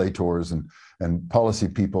legislators and policy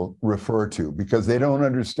people refer to, because they don't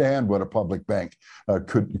understand what a public bank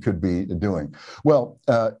could be doing. Well,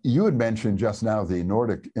 you had mentioned just now in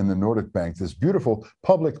the Nordic Bank, this beautiful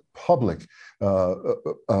public-public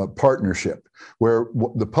partnership where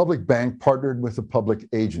the public bank partnered with a public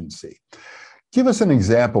agency. Give us an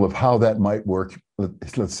example of how that might work,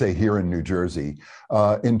 let's say here in New Jersey,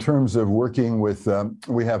 in terms of working with,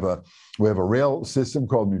 we have a rail system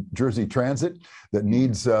called New Jersey Transit that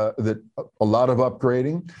needs a lot of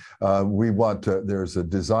upgrading. There's a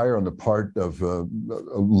desire on the part of a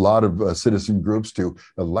lot of citizen groups to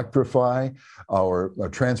electrify our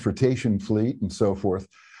transportation fleet and so forth.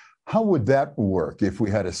 How would that work if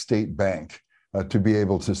we had a state bank to be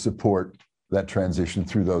able to support that transition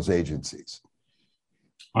through those agencies?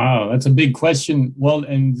 Wow, that's a big question. Well,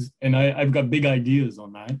 and I've got big ideas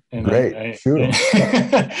on that. And great, shoot 'em.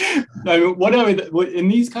 In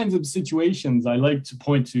these kinds of situations, I like to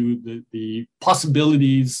point to the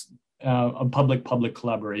possibilities of public-public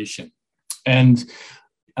collaboration. And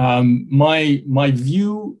my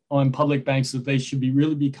view on public banks is that they should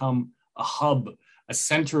really become a hub, a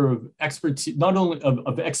center of expertise, not only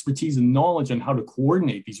of expertise and knowledge on how to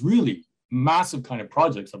coordinate these really massive kind of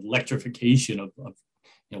projects of electrification of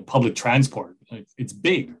public transport. It's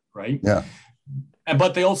big, right? Yeah.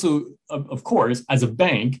 But they also, of course, as a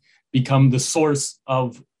bank, become the source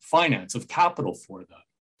of finance, of capital for that.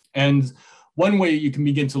 And one way you can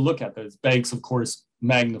begin to look at that is banks, of course,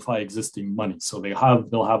 magnify existing money. So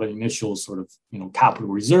they'll have an initial sort of capital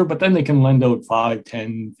reserve, but then they can lend out 5,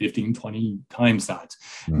 10, 15, 20 times that.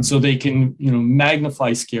 Mm. And so they can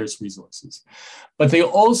magnify scarce resources. But they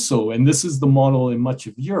also, and this is the model in much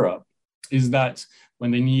of Europe, is that when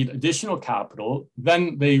they need additional capital,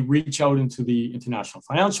 then they reach out into the international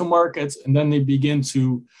financial markets, and then they begin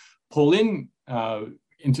to pull in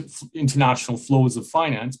into international flows of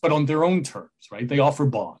finance, but on their own terms, right? They offer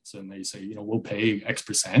bonds and they say, we'll pay X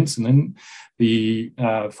percent. And then the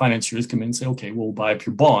financiers come in and say, okay, we'll buy up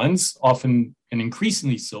your bonds. Often, and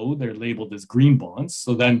increasingly so, they're labeled as green bonds.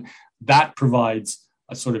 So then that provides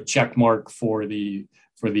a sort of check mark for the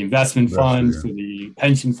investment funds, for the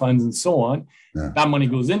pension funds, and so on. Yeah. That money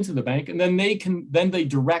goes into the bank, and then they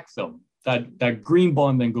direct them. That green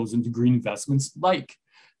bond then goes into green investments, like,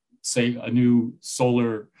 say, a new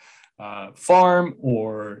solar farm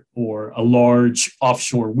or a large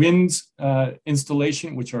offshore wind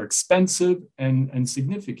installation, which are expensive and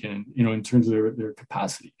significant, in terms of their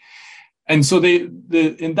capacity. And so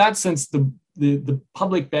in that sense, the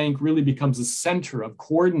public bank really becomes a center of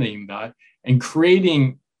coordinating that and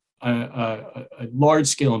creating a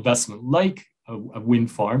large-scale investment like a wind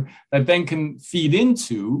farm that then can feed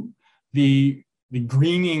into the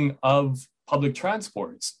greening of public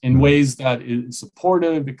transports in ways that is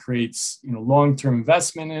supportive. It creates long-term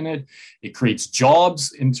investment in it. It creates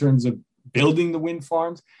jobs in terms of building the wind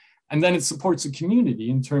farms, and then it supports the community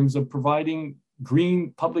in terms of providing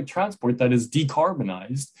green public transport that is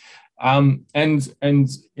decarbonized. And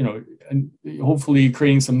hopefully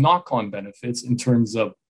creating some knock-on benefits in terms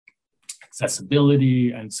of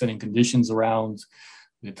accessibility and setting conditions around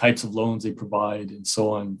the types of loans they provide and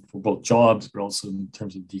so on for both jobs, but also in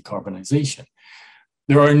terms of decarbonization.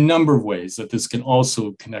 There are a number of ways that this can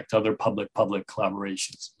also connect other public-public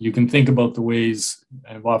collaborations. You can think about the ways,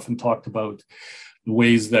 I've often talked about the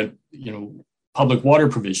ways that, public water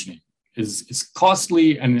provisioning is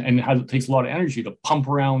costly and it takes a lot of energy to pump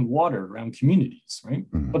around water around communities, right?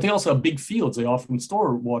 Mm-hmm. But they also have big fields. They often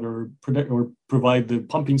store water or provide the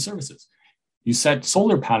pumping services. You set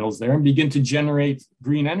solar panels there and begin to generate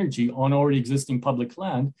green energy on already existing public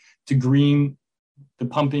land to green the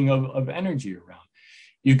pumping of energy around.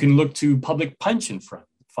 You can look to public pension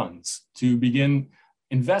funds to begin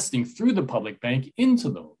investing through the public bank into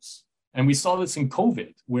those. And we saw this in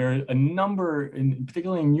COVID, where a number,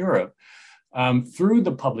 particularly in Europe, through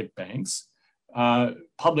the public banks,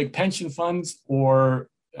 public pension funds or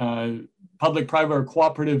public, private, or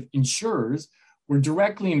cooperative insurers were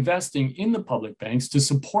directly investing in the public banks to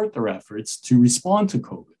support their efforts to respond to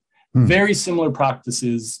COVID. Very similar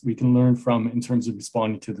practices we can learn from in terms of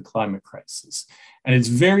responding to the climate crisis. And it's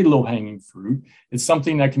very low-hanging fruit. It's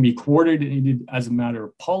something that can be coordinated as a matter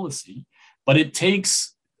of policy, but it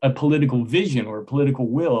takes a political vision or a political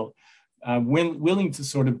will willing to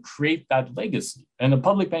sort of create that legacy. And the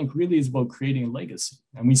public bank really is about creating a legacy.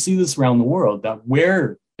 And we see this around the world, that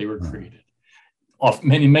where they were created,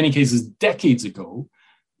 in many cases decades ago,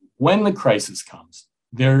 when the crisis comes,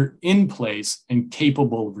 they're in place and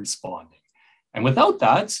capable of responding. And without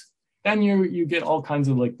that, then you get all kinds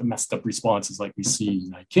of like the messed up responses like we see in the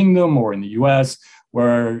United Kingdom or in the US,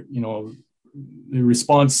 where, you know, the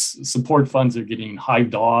response support funds are getting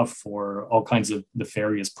hived off for all kinds of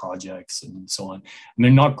nefarious projects and so on. And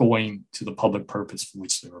they're not going to the public purpose for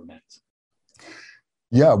which they were meant.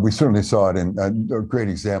 Yeah, we certainly saw it in a great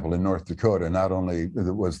example in North Dakota. Not only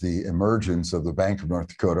was the emergence of the Bank of North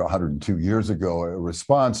Dakota 102 years ago a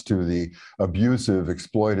response to the abusive,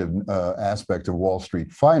 exploitive aspect of Wall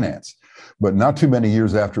Street finance, but not too many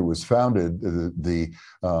years after it was founded,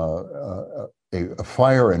 a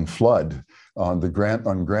fire and flood on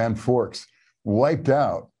Grand Forks wiped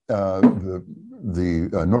out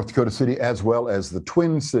the North Dakota city, as well as the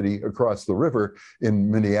twin city across the river in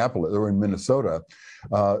Minneapolis or in Minnesota.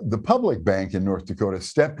 The public bank in North Dakota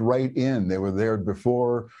stepped right in. They were there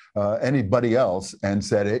before anybody else and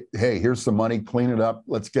said, hey, here's some money, clean it up,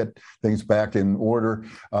 let's get things back in order.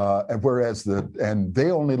 And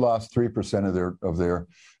they only lost 3% of their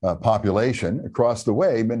population. Across the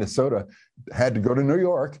way, Minnesota had to go to New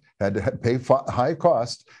York, had to pay high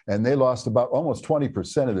cost, and they lost about almost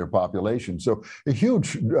 20% of their population. So a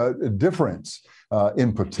huge difference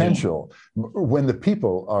in potential when the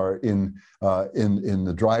people are in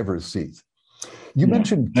the driver's seat. You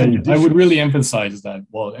mentioned I would really emphasize that,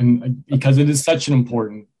 well, and because it is such an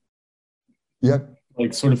important,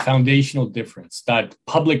 like sort of foundational difference, that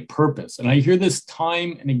public purpose. And I hear this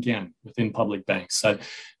time and again within public banks, that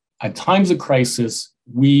at times of crisis,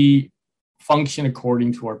 we function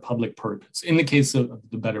according to our public purpose, in the case of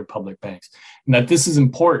the better public banks, and that this is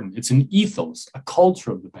important. It's an ethos, a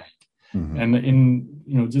culture of the bank. Mm-hmm. And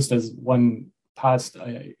in, just as one past,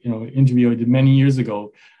 interview I did many years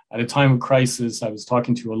ago, at a time of crisis, I was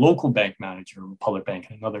talking to a local bank manager of a public bank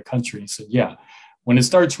in another country. He said, yeah, when it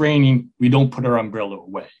starts raining, we don't put our umbrella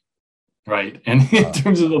away, right? And in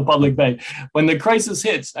terms of the public bank, when the crisis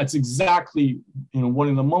hits, that's exactly, one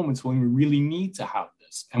of the moments when we really need to have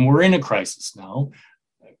this. And we're in a crisis now,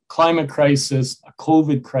 a climate crisis, a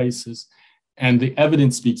COVID crisis, and the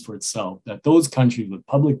evidence speaks for itself that those countries with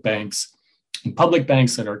public banks and public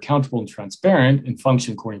banks that are accountable and transparent and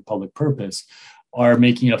function according to public purpose are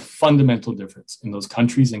making a fundamental difference in those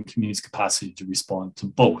countries and communities' capacity to respond to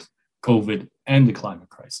both COVID and the climate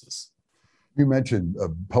crisis. You mentioned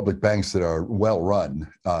public banks that are well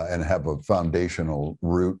run and have a foundational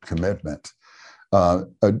root commitment.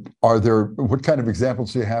 What kind of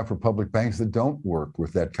examples do you have for public banks that don't work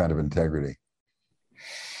with that kind of integrity?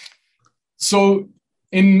 So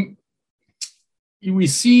we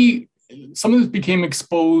see some of this became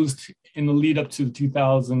exposed in the lead up to the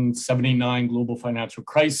 2007-09 global financial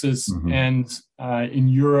crisis. Mm-hmm. And in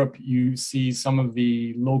Europe, you see some of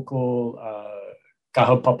the local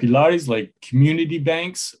Caja Populares, like community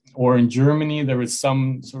banks, or in Germany, there was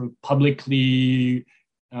some sort of publicly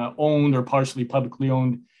owned or partially publicly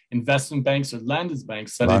owned investment banks or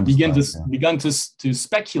Landesbanks that had begun to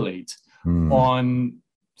speculate on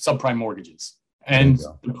subprime mortgages. And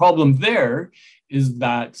the problem there is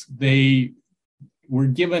that they were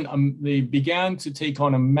given, they began to take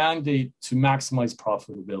on a mandate to maximize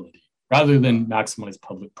profitability rather than maximize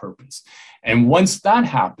public purpose. And once that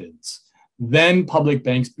happens, then public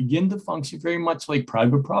banks begin to function very much like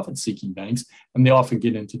private profit-seeking banks, and they often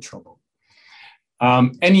get into trouble.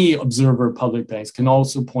 Any observer of public banks can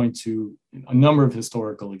also point to a number of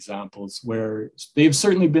historical examples where they've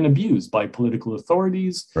certainly been abused by political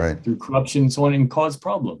authorities through corruption and so on, and caused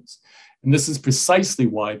problems. And this is precisely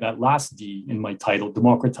why that last D in my title,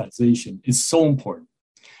 democratization, is so important.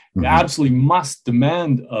 We absolutely must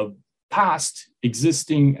demand of past,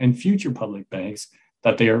 existing, and future public banks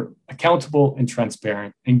that they are accountable and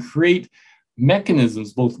transparent and create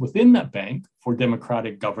mechanisms both within that bank for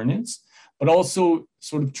democratic governance, but also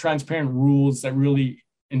sort of transparent rules that really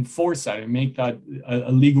enforce that and make that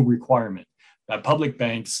a legal requirement that public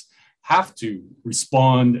banks have to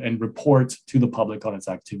respond and report to the public on its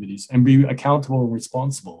activities and be accountable and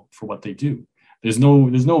responsible for what they do. There's no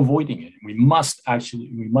avoiding it. We must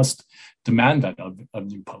demand that of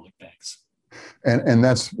new public banks. And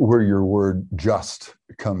that's where your word just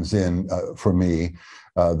comes in for me,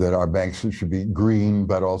 that our banks should be green,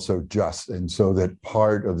 but also just. And so that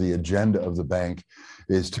part of the agenda of the bank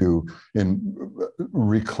is to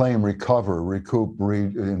reclaim, recover, recoup,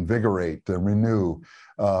 reinvigorate, renew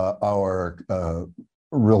our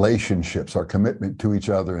relationships, our commitment to each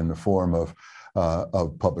other in the form of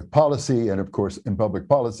public policy. And of course, in public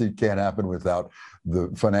policy can't happen without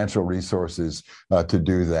the financial resources to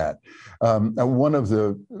do that. One of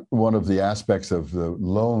the aspects of the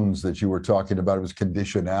loans that you were talking about was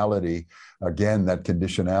conditionality. Again, that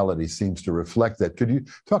conditionality seems to reflect that. Could you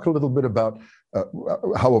talk a little bit about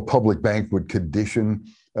how a public bank would condition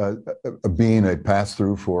being a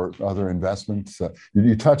pass-through for other investments?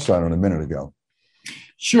 You touched on it a minute ago.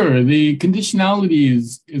 Sure. The conditionality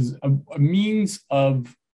is a means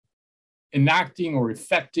of enacting or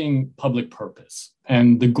effecting public purpose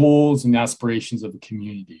and the goals and aspirations of the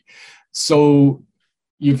community. So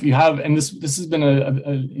if you have, and this has been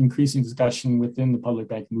an increasing discussion within the public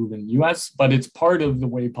bank movement in the US, but it's part of the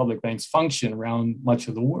way public banks function around much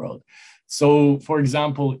of the world. So for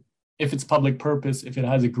example, if it's public purpose, if it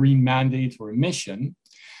has a green mandate or a mission,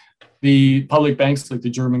 the public banks like the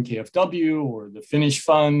German KfW or the Finnish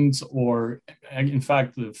funds, or in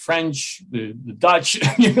fact, the French, the Dutch,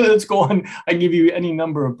 let's go on. I give you any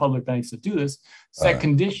number of public banks that do this, set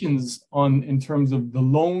conditions in terms of the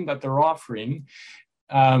loan that they're offering,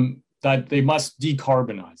 that they must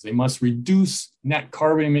decarbonize. They must reduce net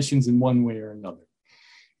carbon emissions in one way or another.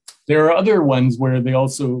 There are other ones where they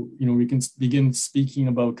also, we can begin speaking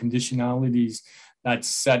about conditionalities that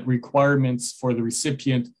set requirements for the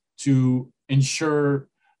recipient to ensure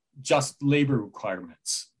just labor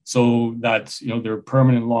requirements, so that there are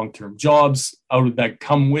permanent long-term jobs that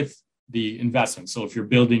come with the investment. So if you're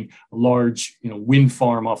building a large wind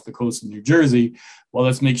farm off the coast of New Jersey, well,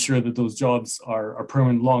 let's make sure that those jobs are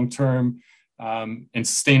permanent, long-term, and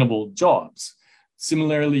sustainable jobs.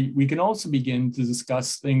 Similarly, we can also begin to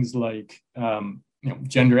discuss things like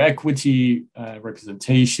gender equity,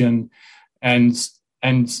 representation, and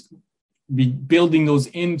be building those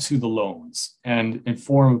into the loans and in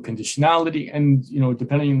form of conditionality. And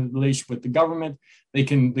depending on the relationship with the government, the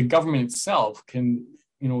government itself can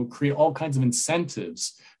create all kinds of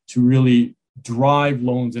incentives to really drive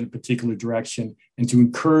loans in a particular direction and to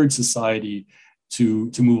encourage society to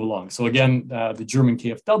move along. So again, the German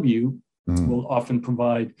KfW will often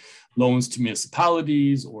provide loans to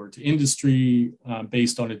municipalities or to industry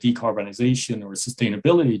based on a decarbonization or a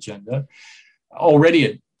sustainability agenda, already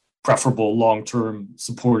at preferable long-term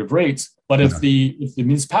supportive rates. But if the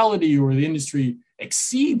municipality or the industry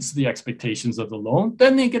exceeds the expectations of the loan,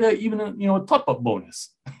 then they get even a top-up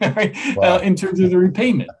bonus, right? Wow. In terms of the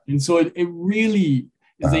repayment. And so it really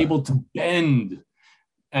is able to bend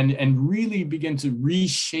and really begin to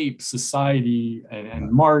reshape society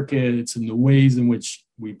and markets and the ways in which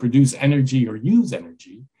we produce energy or use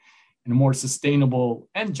energy in a more sustainable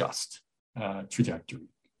and just trajectory.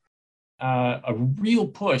 A real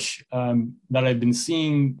push that I've been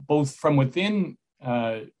seeing both from within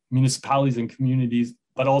municipalities and communities,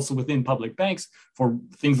 but also within public banks for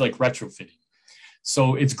things like retrofitting.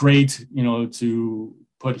 So it's great, to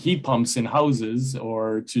put heat pumps in houses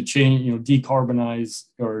or to change, decarbonize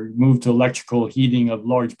or move to electrical heating of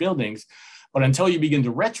large buildings. But until you begin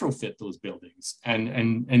to retrofit those buildings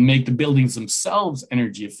and make the buildings themselves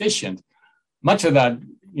energy efficient, much of that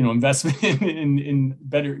investment in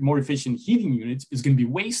better, more efficient heating units is going to be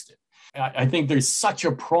wasted. I think there's such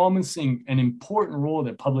a promising and important role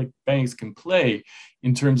that public banks can play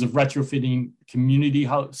in terms of retrofitting community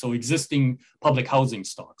so existing public housing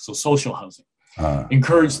stock, so social housing.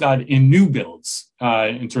 Encourage that in new builds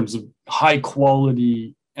in terms of high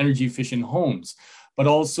quality, energy efficient homes, but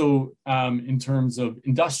also in terms of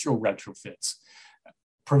industrial retrofits,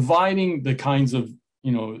 providing the kinds of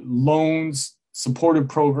loans, supportive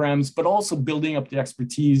programs, but also building up the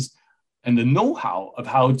expertise and the know-how of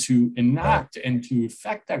how to enact and to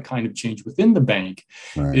effect that kind of change within the bank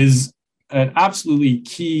is an absolutely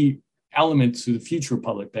key element to the future of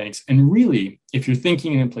public banks. And really, if you're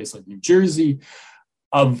thinking in a place like New Jersey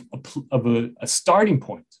of a starting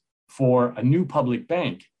point for a new public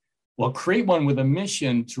bank, well, create one with a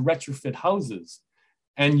mission to retrofit houses.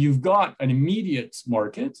 And you've got an immediate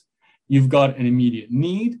market, you've got an immediate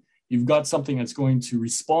need, you've got something that's going to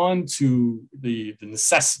respond to the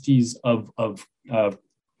necessities of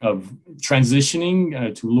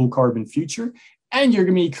transitioning to a low carbon future. And you're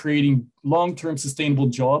going to be creating long-term sustainable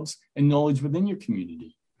jobs and knowledge within your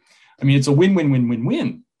community. I mean, it's a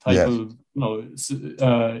win-win-win-win-win type of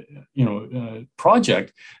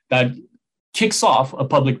project that kicks off a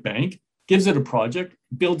public bank, gives it a project,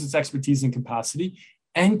 builds its expertise and capacity,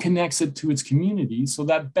 and connects it to its community. So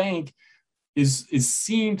that bank is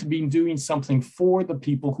seen to be doing something for the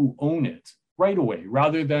people who own it right away,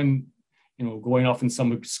 rather than going off in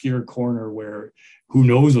some obscure corner where who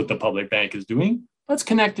knows what the public bank is doing. Let's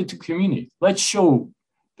connect it to community. Let's show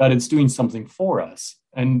that it's doing something for us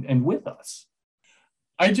and with us.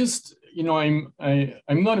 I just, I'm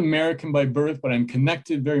not American by birth, but I'm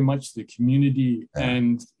connected very much to the community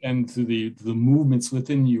and to the movements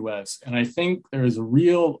within the US. And I think there is a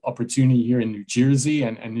real opportunity here in New Jersey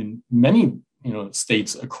and in many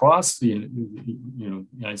states across the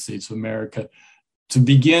United States of America to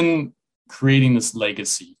begin creating this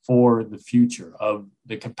legacy for the future of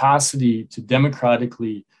the capacity to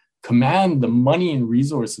democratically command the money and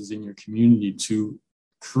resources in your community to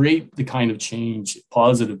create the kind of change,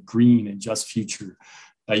 positive, green, and just future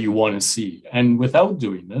that you want to see. And without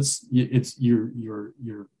doing this, you're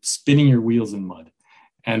spinning your wheels in mud.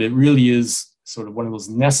 And it really is sort of one of those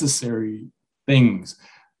necessary things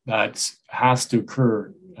that has to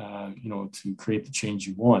occur, to create the change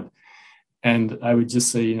you want. And I would just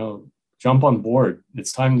say, jump on board.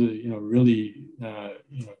 It's time to, really,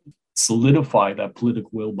 solidify that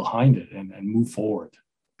political will behind it and move forward.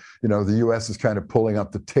 The U.S. is kind of pulling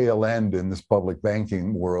up the tail end in this public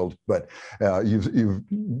banking world, but you've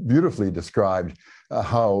beautifully described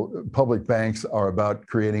how public banks are about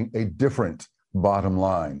creating a different bottom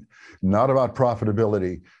line, not about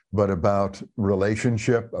profitability, but about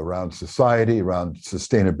relationship around society, around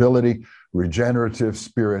sustainability, regenerative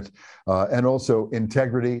spirit, and also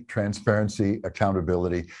integrity, transparency,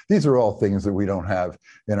 accountability. These are all things that we don't have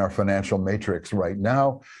in our financial matrix right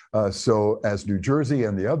now. So as New Jersey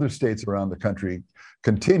and the other states around the country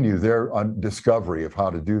continue their discovery of how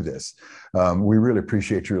to do this, we really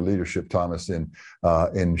appreciate your leadership, Thomas, in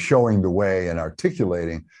showing the way and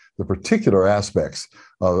articulating the particular aspects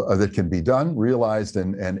that can be done, realized,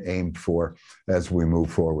 and aimed for as we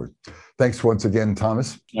move forward. Thanks once again,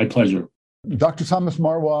 Thomas. My pleasure. Dr. Thomas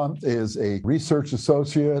Marois is a research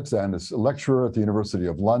associate and a lecturer at the University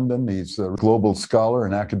of London. He's a global scholar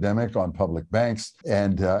and academic on public banks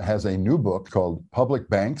and has a new book called Public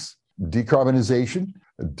Banks, Decarbonization,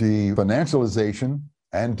 Definancialization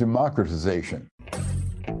and Democratization.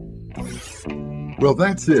 Well,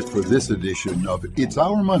 that's it for this edition of It's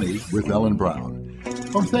Our Money with Ellen Brown.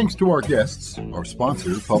 Our thanks to our guests, our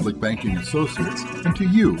sponsor, Public Banking Associates, and to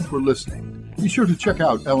you for listening. Be sure to check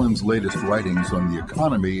out Ellen's latest writings on the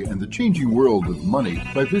economy and the changing world of money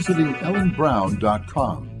by visiting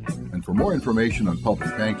ellenbrown.com. And for more information on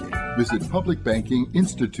public banking, visit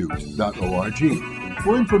publicbankinginstitute.org.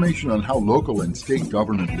 For information on how local and state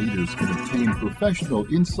government leaders can obtain professional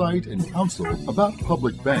insight and counsel about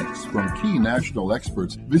public banks from key national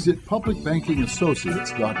experts, visit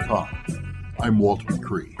publicbankingassociates.com. I'm Walt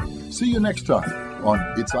McCree. See you next time on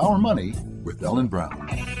It's Our Money with Ellen Brown.